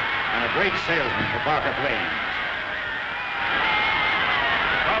pilot and a great salesman for Parker Planes.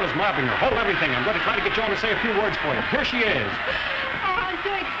 Is mobbing her. Hold everything. I'm going to try to get Joan to say a few words for you. Here she is. Oh, I'm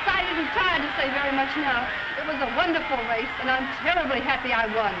too excited and tired to say very much now. It was a wonderful race, and I'm terribly happy I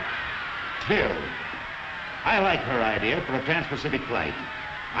won. Still, I like her idea for a trans-Pacific flight.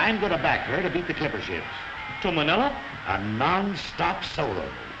 I'm going to back her to beat the clipper ships. To Manila? A non-stop solo.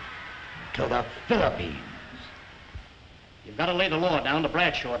 To the Philippines. You've got to lay the law down to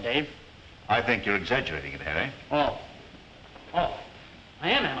Bradshaw, Dave. I think you're exaggerating it, Harry. Oh, I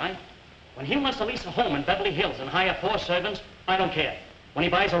am I? When he wants to lease a home in Beverly Hills and hire 4 servants, I don't care. When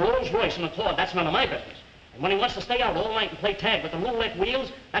he buys a Rolls Royce and a Claude, that's none of my business. And when he wants to stay out all night and play tag with the roulette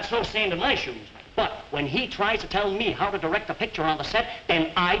wheels, that's no sand in my shoes. But when he tries to tell me how to direct a picture on the set,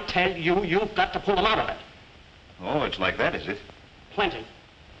 then I tell you, you've got to pull him out of it. Oh, it's like that, is it? Plenty.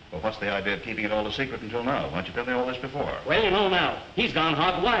 Well, what's the idea of keeping it all a secret until now? Why don't you tell me all this before? Well, you know now. He's gone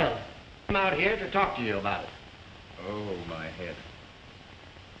hog wild. I'm out here to talk to you about it. Oh, my head.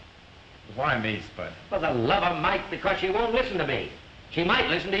 Why me, Spud? For the love of Mike, because she won't listen to me. She might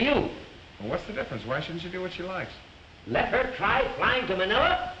listen to you. Well, what's the difference? Why shouldn't she do what she likes? Let her try flying to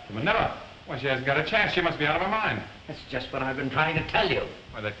Manila? To Manila? Well, she hasn't got a chance. She must be out of her mind. That's just what I've been trying to tell you.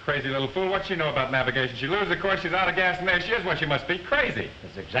 Why, that crazy little fool. What's she know about navigation? She loses the course, she's out of gas, and there she is. Well, she must be crazy.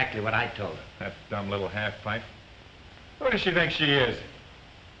 That's exactly what I told her. That dumb little half-pipe. Who does she think she is?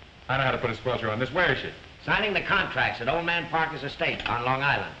 I know how to put a squelcher on this. Where is she? Signing the contracts at Old Man Parker's estate on Long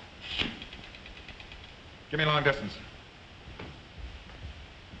Island. Give me long distance.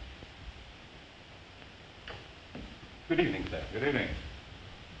 Good evening, sir. Good evening.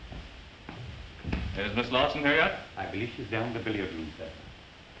 Is Miss Lawson here yet? I believe she's down in the billiard room, sir.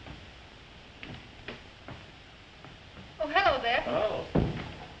 Oh, hello there. Oh.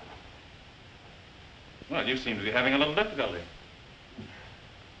 Well, you seem to be having a little difficulty.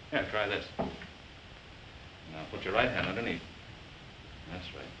 Here, try this. Now, put your right hand underneath.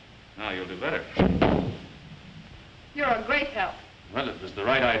 That's right. Now you'll do better. You're a great help. Well, it was the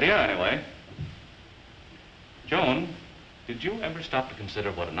right idea, anyway. Joan, did you ever stop to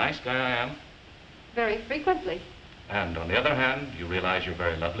consider what a nice guy I am? Very frequently. And on the other hand, you realize you're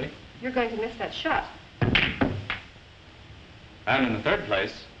very lovely? You're going to miss that shot. And in the third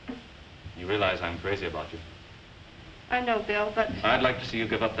place, you realize I'm crazy about you. I know, Bill, but... I'd like to see you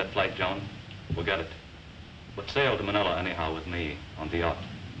give up that flight, Joan. Forget it. But sail to Manila anyhow with me on the yacht.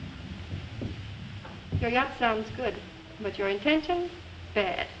 Your yacht sounds good, but your intention,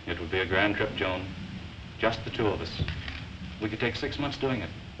 bad. It would be a grand trip, Joan. Just the two of us. We could take 6 months doing it.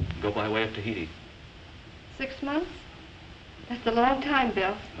 Go by way of Tahiti. 6 months? That's a long time,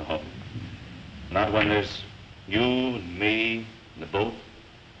 Bill. No. Not when there's you and me, and the boat,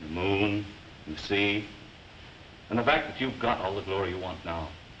 and the moon, and the sea, and the fact that you've got all the glory you want now.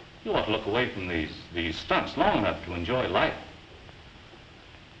 You ought to look away from these stunts long enough to enjoy life.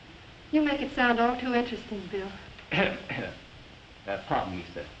 You make it sound all too interesting, Bill. Pardon me,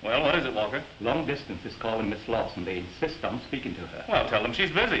 sir. Well, what is it, Walker? Long distance is calling Miss Lawson. They insist on speaking to her. Well, tell them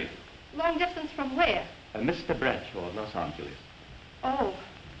she's busy. Long distance from where? Mr. Bradshaw of Los Angeles. Oh,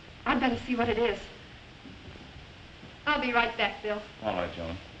 I'd better see what it is. I'll be right back, Bill. All right,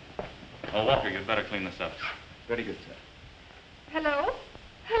 Joan. Oh, Walker, you'd better clean this up. Very good, sir. Hello?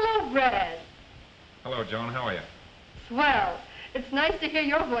 Hello, Brad. Hello, Joan. How are you? Swell. It's nice to hear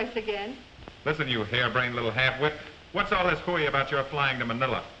your voice again. Listen, you harebrained little half-wit. What's all this hooey about your flying to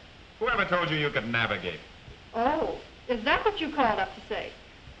Manila? Whoever told you could navigate? Oh, is that what you called up to say?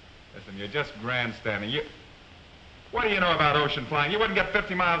 Listen, you're just grandstanding. What do you know about ocean flying? You wouldn't get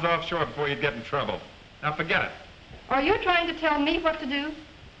 50 miles offshore before you'd get in trouble. Now, forget it. Are you trying to tell me what to do?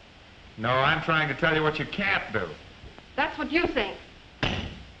 No, I'm trying to tell you what you can't do. That's what you think.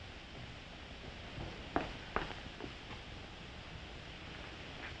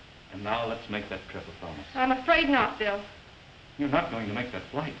 And now let's make that trip a promise. I'm afraid not, Bill. You're not going to make that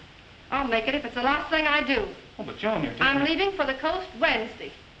flight. I'll make it if it's the last thing I do. Oh, but Joan, you're taking... I'm leaving for the coast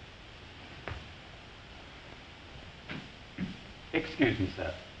Wednesday. Excuse me,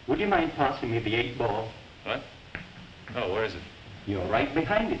 sir. Would you mind passing me the 8-ball? What? Oh, where is it? You're right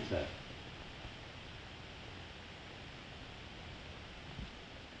behind it, sir.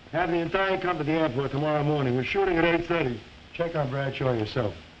 Have the entire company at the airport tomorrow morning. We're shooting at 8:30. Check on Bradshaw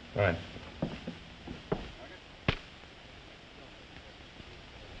yourself. All right.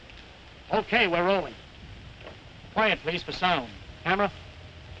 Okay, we're rolling. Quiet, please, for sound. Camera?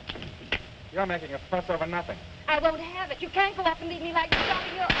 You're making a fuss over nothing. I won't have it. You can't go off and leave me like this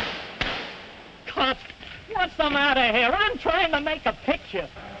on your... Cut! What's the matter here? I'm trying to make a picture.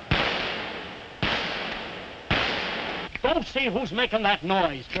 Don't see who's making that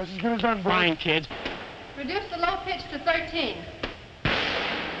noise. Just as good as done, boy. Fine, kids. Reduce the low pitch to 13.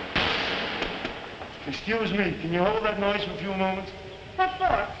 Excuse me, can you hold that noise for a few moments? What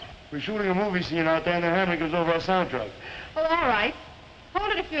for? We're shooting a movie scene out there and the hammer goes over our soundtrack. Oh, all right.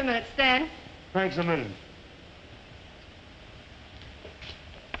 Hold it a few minutes, Stan. Thanks a minute.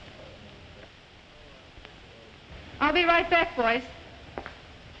 I'll be right back, boys.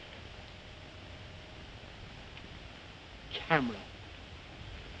 Camera.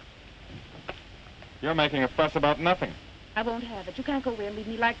 You're making a fuss about nothing. I won't have it. You can't go away and leave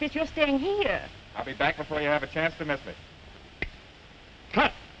me like this. You're staying here. I'll be back before you have a chance to miss me.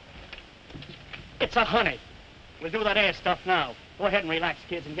 Cut! It's a honey. We'll do that air stuff now. Go ahead and relax,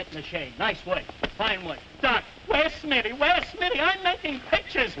 kids, and get in the shade. Nice work. Fine work. Doc, where's Smitty? Where's Smitty? I'm making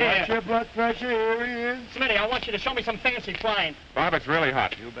pictures here. Watch your blood pressure. Here he is. Smitty, I want you to show me some fancy flying. Bob, it's really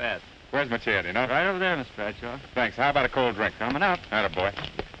hot. You bet. Where's my chair, do you know? Right over there, Miss Bradshaw. Thanks. How about a cold drink? Coming up. Attaboy.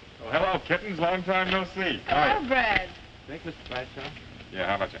 Oh, hello, kittens. Long time no see. Hello, Brad. Drink, Mr. Bradshaw. Yeah,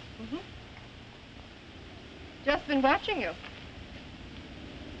 how about you? Just been watching you.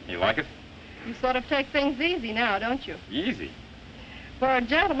 You like it? You sort of take things easy now, don't you? Easy. For a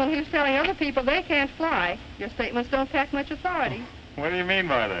gentleman who's telling other people they can't fly, your statements don't pack much authority. What do you mean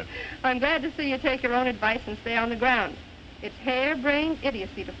by that? I'm glad to see you take your own advice and stay on the ground. It's harebrained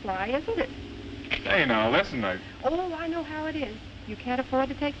idiocy to fly, isn't it? Hey, now, listen, Oh, I know how it is. You can't afford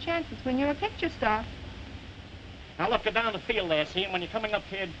to take chances when you're a picture star. Now look, go down the field there, see? And when you're coming up,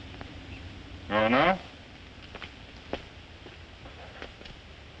 kid. Oh, no?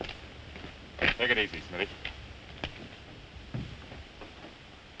 Take it easy, Smitty.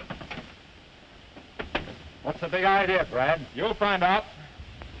 What's the big idea, Brad? You'll find out.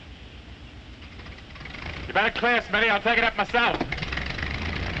 You better clear, Smitty. I'll take it up myself.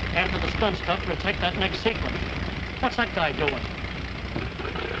 After the stunt stuff, we'll take that next sequence. What's that guy doing?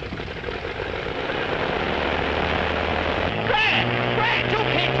 Brad, you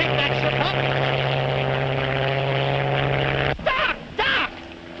can't take that shit up. Doc!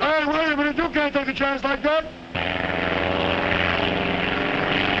 Hey, wait a minute. You can't take a chance like that.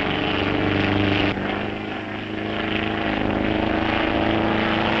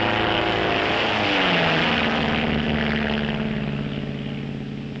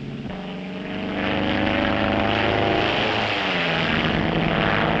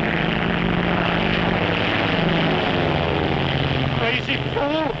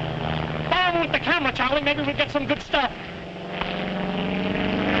 Charlie, maybe we'll get some good stuff.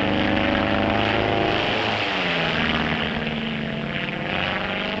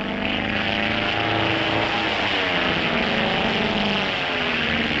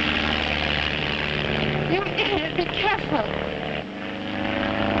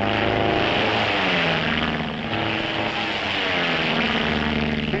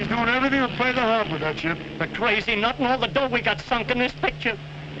 Joan, everything will play the harp with that ship. The crazy nut and all the dough we got sunk in this picture.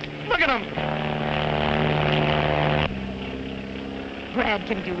 Look at him. Brad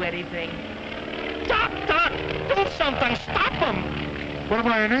can do anything. Doc, do something. Stop him. What am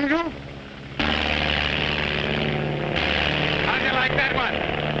I, an angel? How'd you like that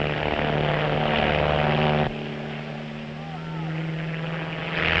one?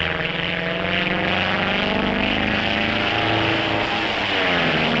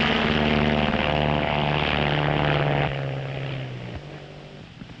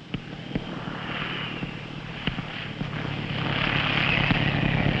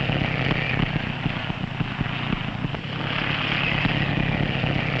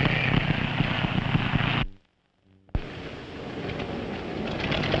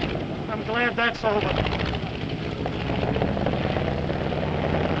 That's over.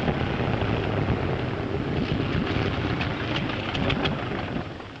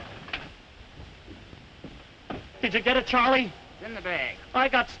 Did you get it, Charlie? It's in the bag. I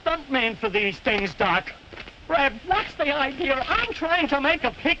got stuntman for these things, Doc. Brad, what's the idea? I'm trying to make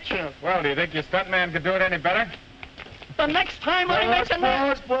a picture. Well, do you think your stuntman could do it any better? The next time I mention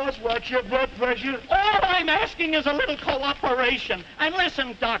that... Boss, watch your blood pressure. All I'm asking is a little cooperation. And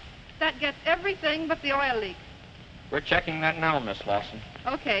listen, Doc. That gets everything but the oil leak. We're checking that now, Miss Lawson.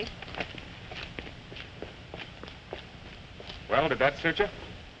 Okay. Well, did that suit you?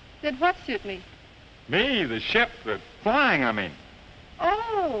 Did what suit me? Me, the ship, the flying, I mean.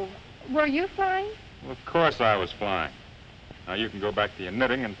 Oh, were you flying? Well, of course I was flying. Now you can go back to your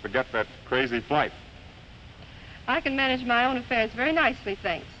knitting and forget that crazy flight. I can manage my own affairs very nicely,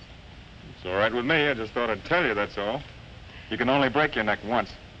 thanks. It's all right with me. I just thought I'd tell you, that's all. You can only break your neck once.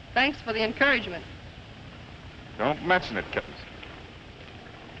 Thanks for the encouragement. Don't mention it, kittens.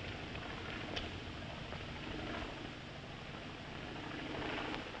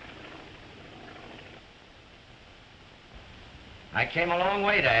 I came a long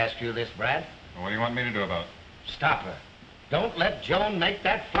way to ask you this, Brad. Well, what do you want me to do about it? Stop her. Don't let Joan make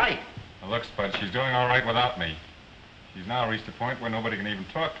that flight. Now, look, Spud, she's doing all right without me. She's now reached a point where nobody can even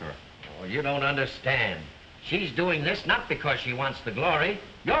talk to her. Oh, you don't understand. She's doing this not because she wants the glory.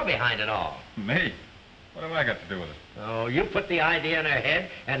 You're behind it all. Me? What have I got to do with it? Oh, you put the idea in her head,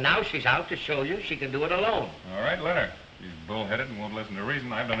 and now she's out to show you she can do it alone. All right, let her. She's bullheaded and won't listen to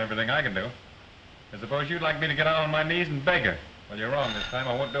reason. I've done everything I can do. I suppose you'd like me to get out on my knees and beg her. Well, you're wrong this time.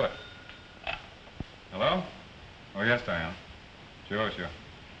 I won't do it. Hello? Oh, yes, Diane. Sure.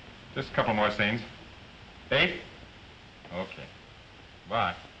 Just a couple more scenes. 8? Okay.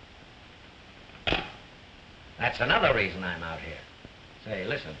 Bye. That's another reason I'm out here. Say,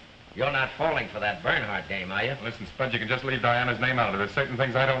 listen, you're not falling for that Bernhardt dame, are you? Listen, Spud, you can just leave Diana's name out of it. There's certain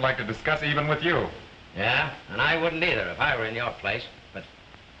things I don't like to discuss, even with you. Yeah, and I wouldn't either if I were in your place, but...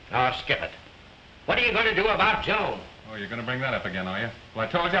 Oh, skip it. What are you going to do about Joan? Oh, you're going to bring that up again, are you? Well,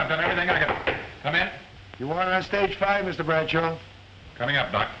 I told you I've done everything I could. Come in. You want it on stage 5, Mr. Bradshaw? Coming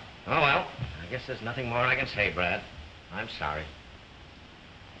up, Doc. Oh, well, I guess there's nothing more I can say, Brad. I'm sorry.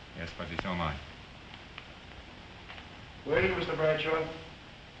 Yes, Spudgy, so am I. Waiting, Mr. Bradshaw.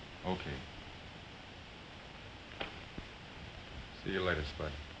 Okay. See you later,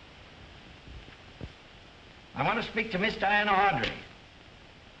 Spud. I want to speak to Miss Diana Audrey.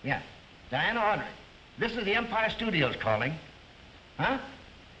 Yeah, Diana Audrey. This is the Empire Studios calling. Huh?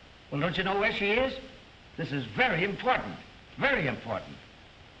 Well, don't you know where she is? This is very important. Very important.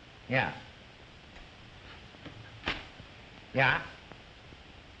 Yeah. Yeah?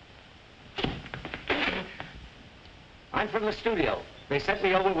 I'm from the studio. They sent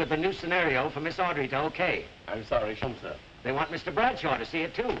me over with the new scenario for Miss Audrey to okay. I'm sorry, sir. They want Mr. Bradshaw to see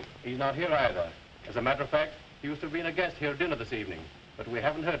it, too. He's not here either. As a matter of fact, he used to have been a guest here at dinner this evening. But we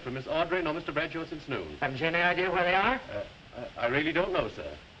haven't heard from Miss Audrey nor Mr. Bradshaw since noon. Haven't you any idea where they are? I really don't know, sir.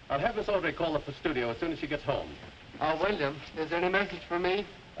 I'll have Miss Audrey call up the studio as soon as she gets home. Oh, William, is there any message for me?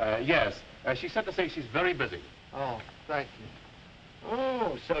 Yes. She sent to say she's very busy. Oh, thank you.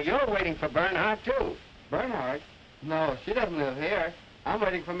 Oh, so you're waiting for Bernhardt, too. Bernhardt? No, she doesn't live here. I'm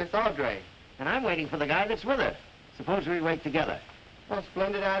waiting for Miss Audrey. And I'm waiting for the guy that's with her. Suppose we wait together. Oh,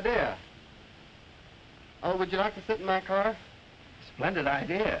 splendid idea. Oh, would you like to sit in my car? Splendid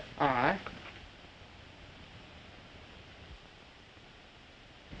idea. All right.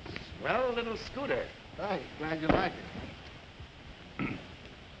 Swell little scooter. Thanks. Glad you like it.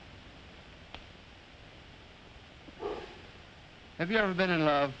 Have you ever been in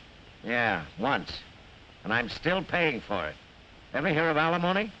love? Yeah, once. And I'm still paying for it. Ever hear of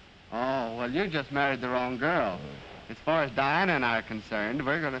alimony? Oh, well, you just married the wrong girl. As far as Diana and I are concerned,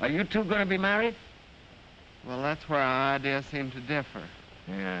 we're gonna... Are you two gonna be married? Well, that's where our ideas seem to differ.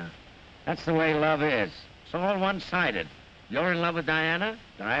 Yeah. That's the way love is. It's all one-sided. You're in love with Diana,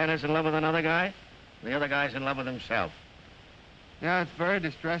 Diana's in love with another guy, the other guy's in love with himself. Yeah, it's very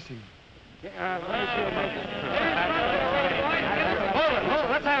distressing. Hold it,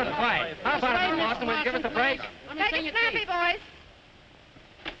 let's have it quiet. How about it, Lawson? Will you give us a break? Take it snappy, boys.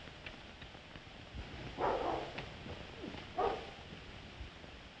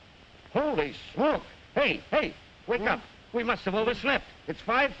 Holy smoke! Hey, wake up. We must have overslept. It's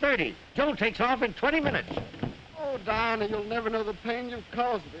 5:30. Joe takes off in 20 minutes. Oh, Diana, you'll never know the pain you've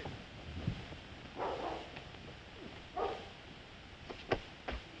caused me.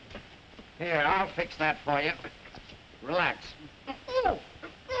 Here, I'll fix that for you. Relax.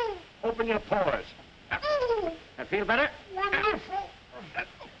 Open your pores. That feel better? Wonderful.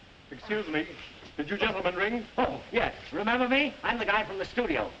 Excuse me. Did you gentlemen ring? Oh, yes. Remember me? I'm the guy from the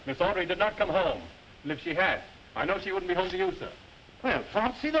studio. Miss Audrey did not come home. And if she had, I know she wouldn't be home to you, sir. Well,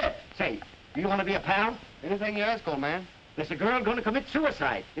 fancy that. Say, do you want to be a pal? Anything you ask, old man. There's a girl going to commit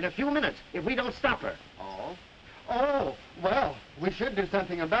suicide in a few minutes if we don't stop her. Oh? Oh, well, we should do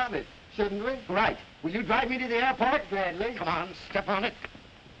something about it, shouldn't we? Right. Will you drive me to the airport? Gladly. Come on, step on it.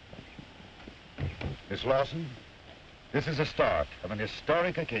 Miss Lawson, this is the start of an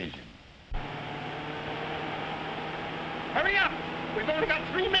historic occasion. Hurry up! We've only got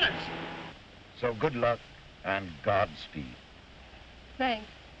 3 minutes. So good luck and Godspeed. Thanks.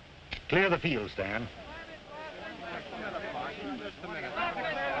 Clear the field, Stan.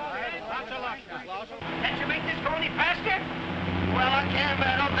 Can't you make this go any faster? Well, I can, but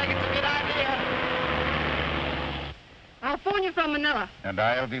I don't think it's a good idea. I'll phone you from Manila. And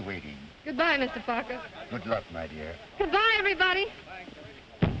I'll be waiting. Goodbye, Mr. Parker. Good luck, my dear. Goodbye, everybody.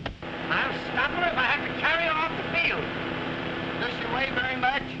 I'll stop her if I have to carry her off the field. Does she weigh very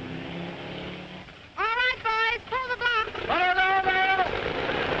much? All right, boys, pull the block. Let her go,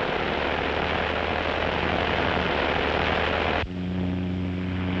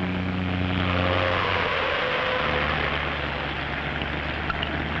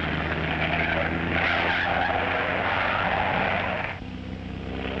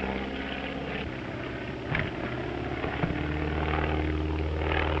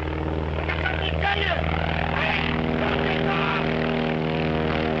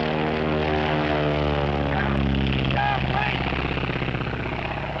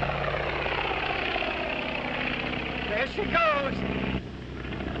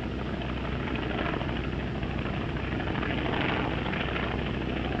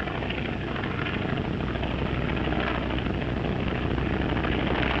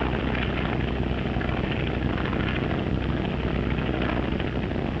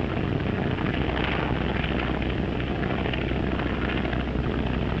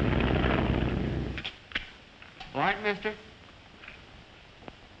 mister?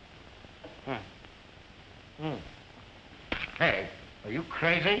 Hey, are you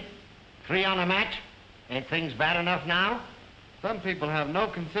crazy? 3 on a match? Ain't things bad enough now? Some people have no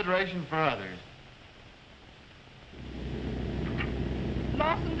consideration for others.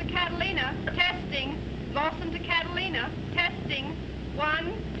 Lawson to Catalina. Testing. Lawson to Catalina. Testing.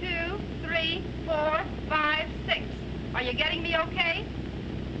 1, 2, 3, 4, 5, 6. Are you getting me okay?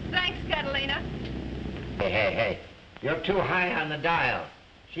 Thanks, Catalina. Hey. You're too high on the dial.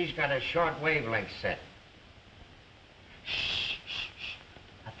 She's got a short wavelength set. Shh.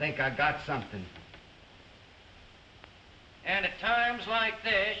 I think I got something. And at times like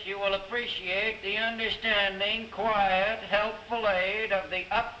this, you will appreciate the understanding, quiet, helpful aid of the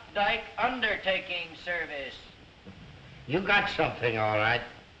Updike Undertaking Service. You got something, all right.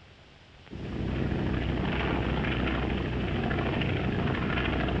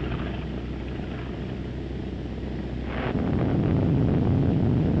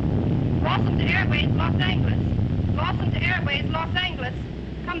 Lawson to Airways, Los Angeles. Lawson to Airways, Los Angeles.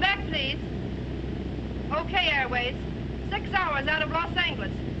 Come back, please. Okay, Airways. 6 hours out of Los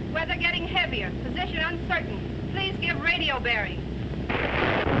Angeles. Weather getting heavier. Position uncertain. Please give radio bearing. You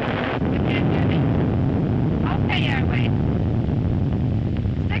can't hear me? Okay, Airways.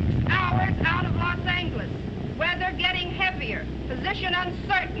 6 hours out of Los Angeles. Weather getting heavier. Position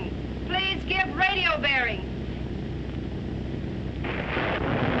uncertain. Please give radio bearing.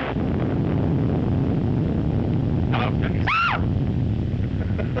 Hello, Dennis.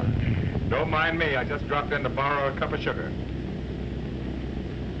 Don't mind me. I just dropped in to borrow a cup of sugar.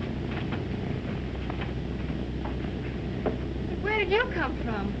 Where did you come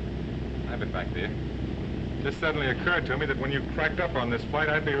from? I've been back there. Just suddenly occurred to me that when you cracked up on this flight,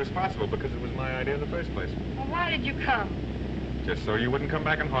 I'd be responsible because it was my idea in the first place. Well, why did you come? Just so you wouldn't come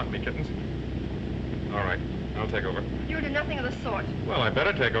back and haunt me, kittens. All right. I'll take over. You'll do nothing of the sort. Well, I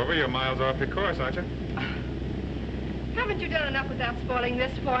better take over. You're miles off your course, aren't you? Haven't you done enough without spoiling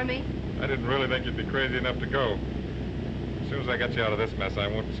this for me? I didn't really think you'd be crazy enough to go. As soon as I get you out of this mess, I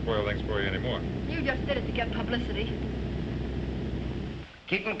won't spoil things for you anymore. You just did it to get publicity.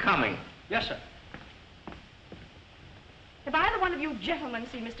 Keep them coming. Yes, sir. Have either one of you gentlemen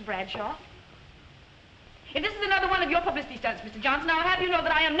seen Mr. Bradshaw? If this is another one of your publicity stunts, Mr. Johnson, I'll have you know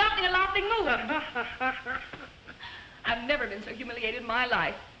that I am not in a laughing mood. I've never been so humiliated in my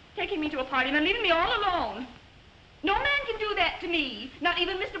life. Taking me to a party and then leaving me all alone. No man can do that to me, not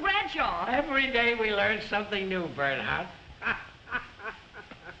even Mr. Bradshaw. Every day we learn something new, Bernhardt.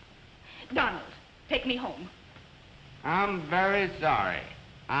 Donald, take me home. I'm very sorry.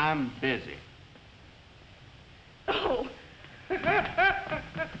 I'm busy. Oh.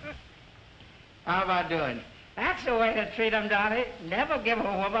 How about doing? That's the way to treat them, Donnie. Never give a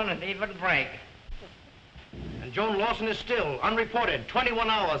woman an even break. And Joan Lawson is still unreported 21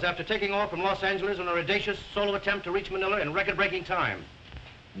 hours after taking off from Los Angeles on a audacious solo attempt to reach Manila in record-breaking time.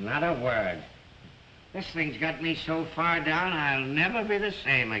 Not a word. This thing's got me so far down, I'll never be the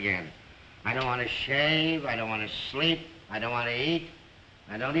same again. I don't want to shave, I don't want to sleep, I don't want to eat,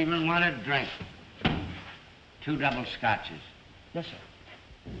 I don't even want to drink. 2 double scotches. Yes, sir.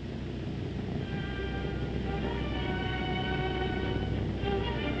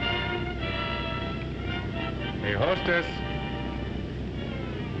 Hey, hostess.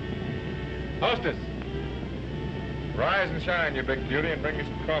 Hostess. Rise and shine, you big beauty, and bring me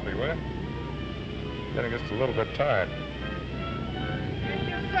some coffee, will you? Getting just a little bit tired. At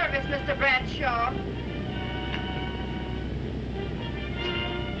your service, Mr. Bradshaw.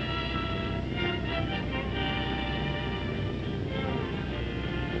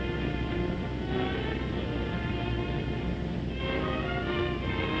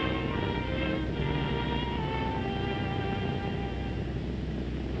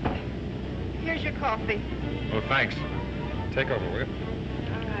 Here's your coffee. Well, thanks. Take over, will you?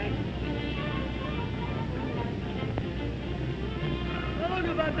 All right. How long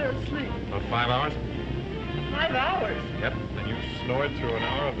have I been asleep? About 5 hours? 5 hours? Yep, and you snored through an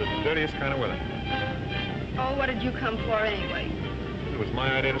hour of the dirtiest kind of weather. Oh, what did you come for anyway? It was my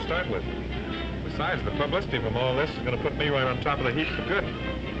idea to start with. Besides, the publicity from all this is going to put me right on top of the heap for good.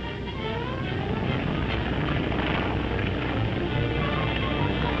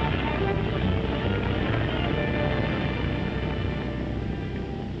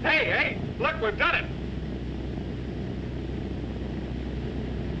 Hey, look, we've done it.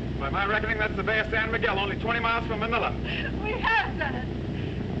 By my reckoning, that's the Bay of San Miguel, only 20 miles from Manila. We have done it.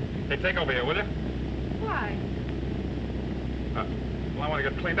 Hey, take over here, will you? Why? Well, I want to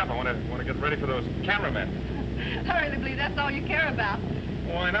get cleaned up. I want to get ready for those cameramen. I really believe that's all you care about.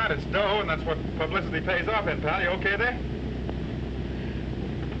 Why not? It's dough, and that's what publicity pays off in, pal. You okay there?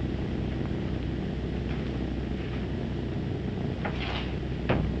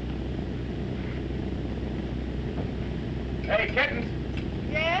 Hey, kittens.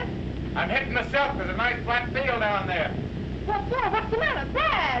 Yes? I'm hitting the silk. There's a nice flat field down there. What for? What's the matter?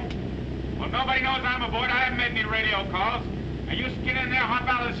 Brad! Well, nobody knows I'm aboard. I haven't made any radio calls. And you get in there, hop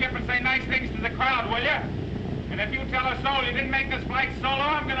out of the ship, and say nice things to the crowd, will you? And if you tell a soul you didn't make this flight solo,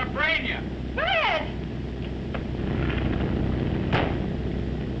 I'm going to brain you. Brad!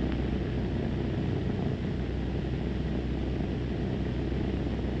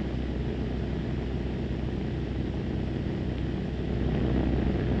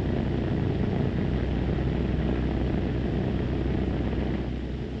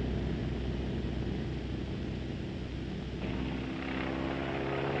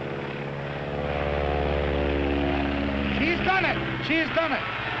 She's done it.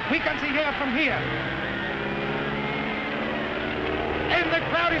 We can see her from here. And the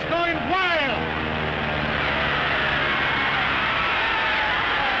crowd is going wild.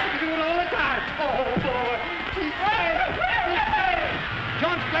 She's doing it all the time. Oh, boy. She's saved. She's saved.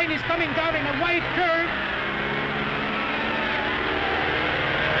 John's plane is coming down in a wide curve.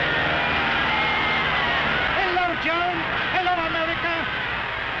 Hello, John. Hello, America.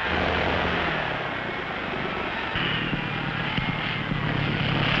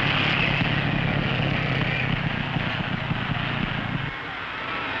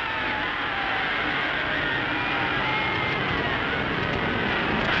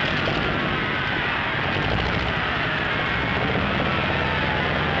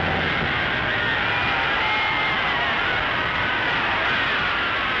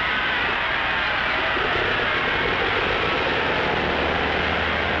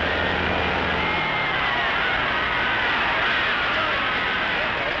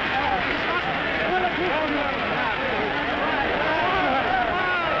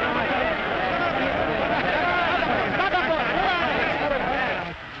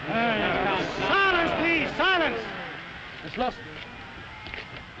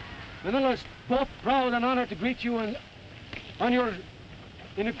 what an honor to greet you in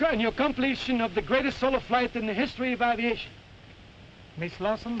your completion of the greatest solo flight in the history of aviation. Miss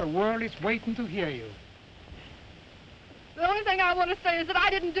Lawson, the world is waiting to hear you. The only thing I want to say is that I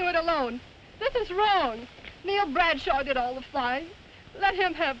didn't do it alone. This is wrong. Neil Bradshaw did all the flying. Let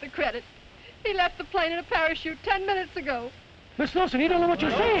him have the credit. He left the plane in a parachute 10 minutes ago. Miss Lawson, you don't know what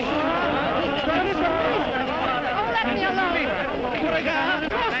you're saying. Oh, let me alone.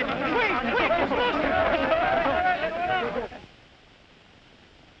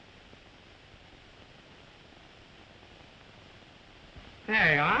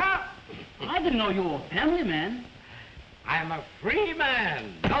 There you are. I didn't know you were a family man. I'm a free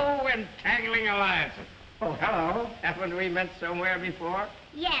man. No entangling alliances. Oh, hello. Haven't we met somewhere before?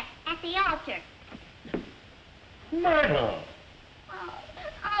 Yes, at the altar. Myrtle.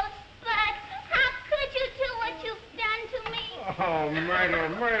 Oh, Spud, how could you do what you've done to me? Oh,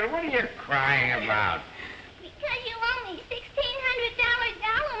 Myrtle, what are you crying about? Because you owe me $1,600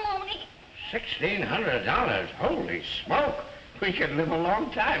 alimony. $1,600? Holy smoke. We could live a long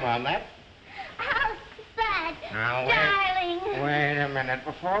time on that. Oh, Spud, Now, darling. Wait a minute.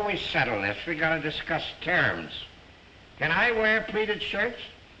 Before we settle this, we gotta discuss terms. Can I wear pleated shirts?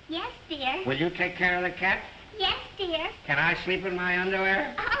 Yes, dear. Will you take care of the cat? Yes, dear. Can I sleep in my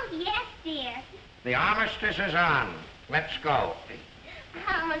underwear? Oh, yes, dear. The armistice is on. Let's go.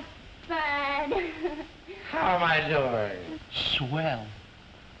 Oh, Spud. How am I doing? Swell.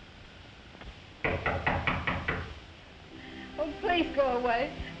 Oh, please go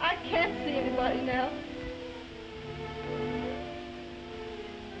away. I can't see anybody now.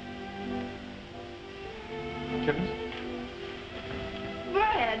 Kittens?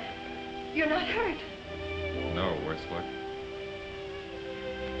 Brad, you're not hurt. No, worse luck.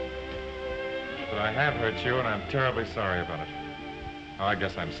 But I have hurt you, and I'm terribly sorry about it. Oh, I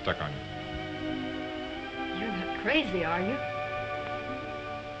guess I'm stuck on you. You're not crazy, are you?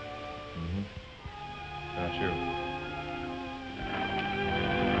 Mm-hmm. About you.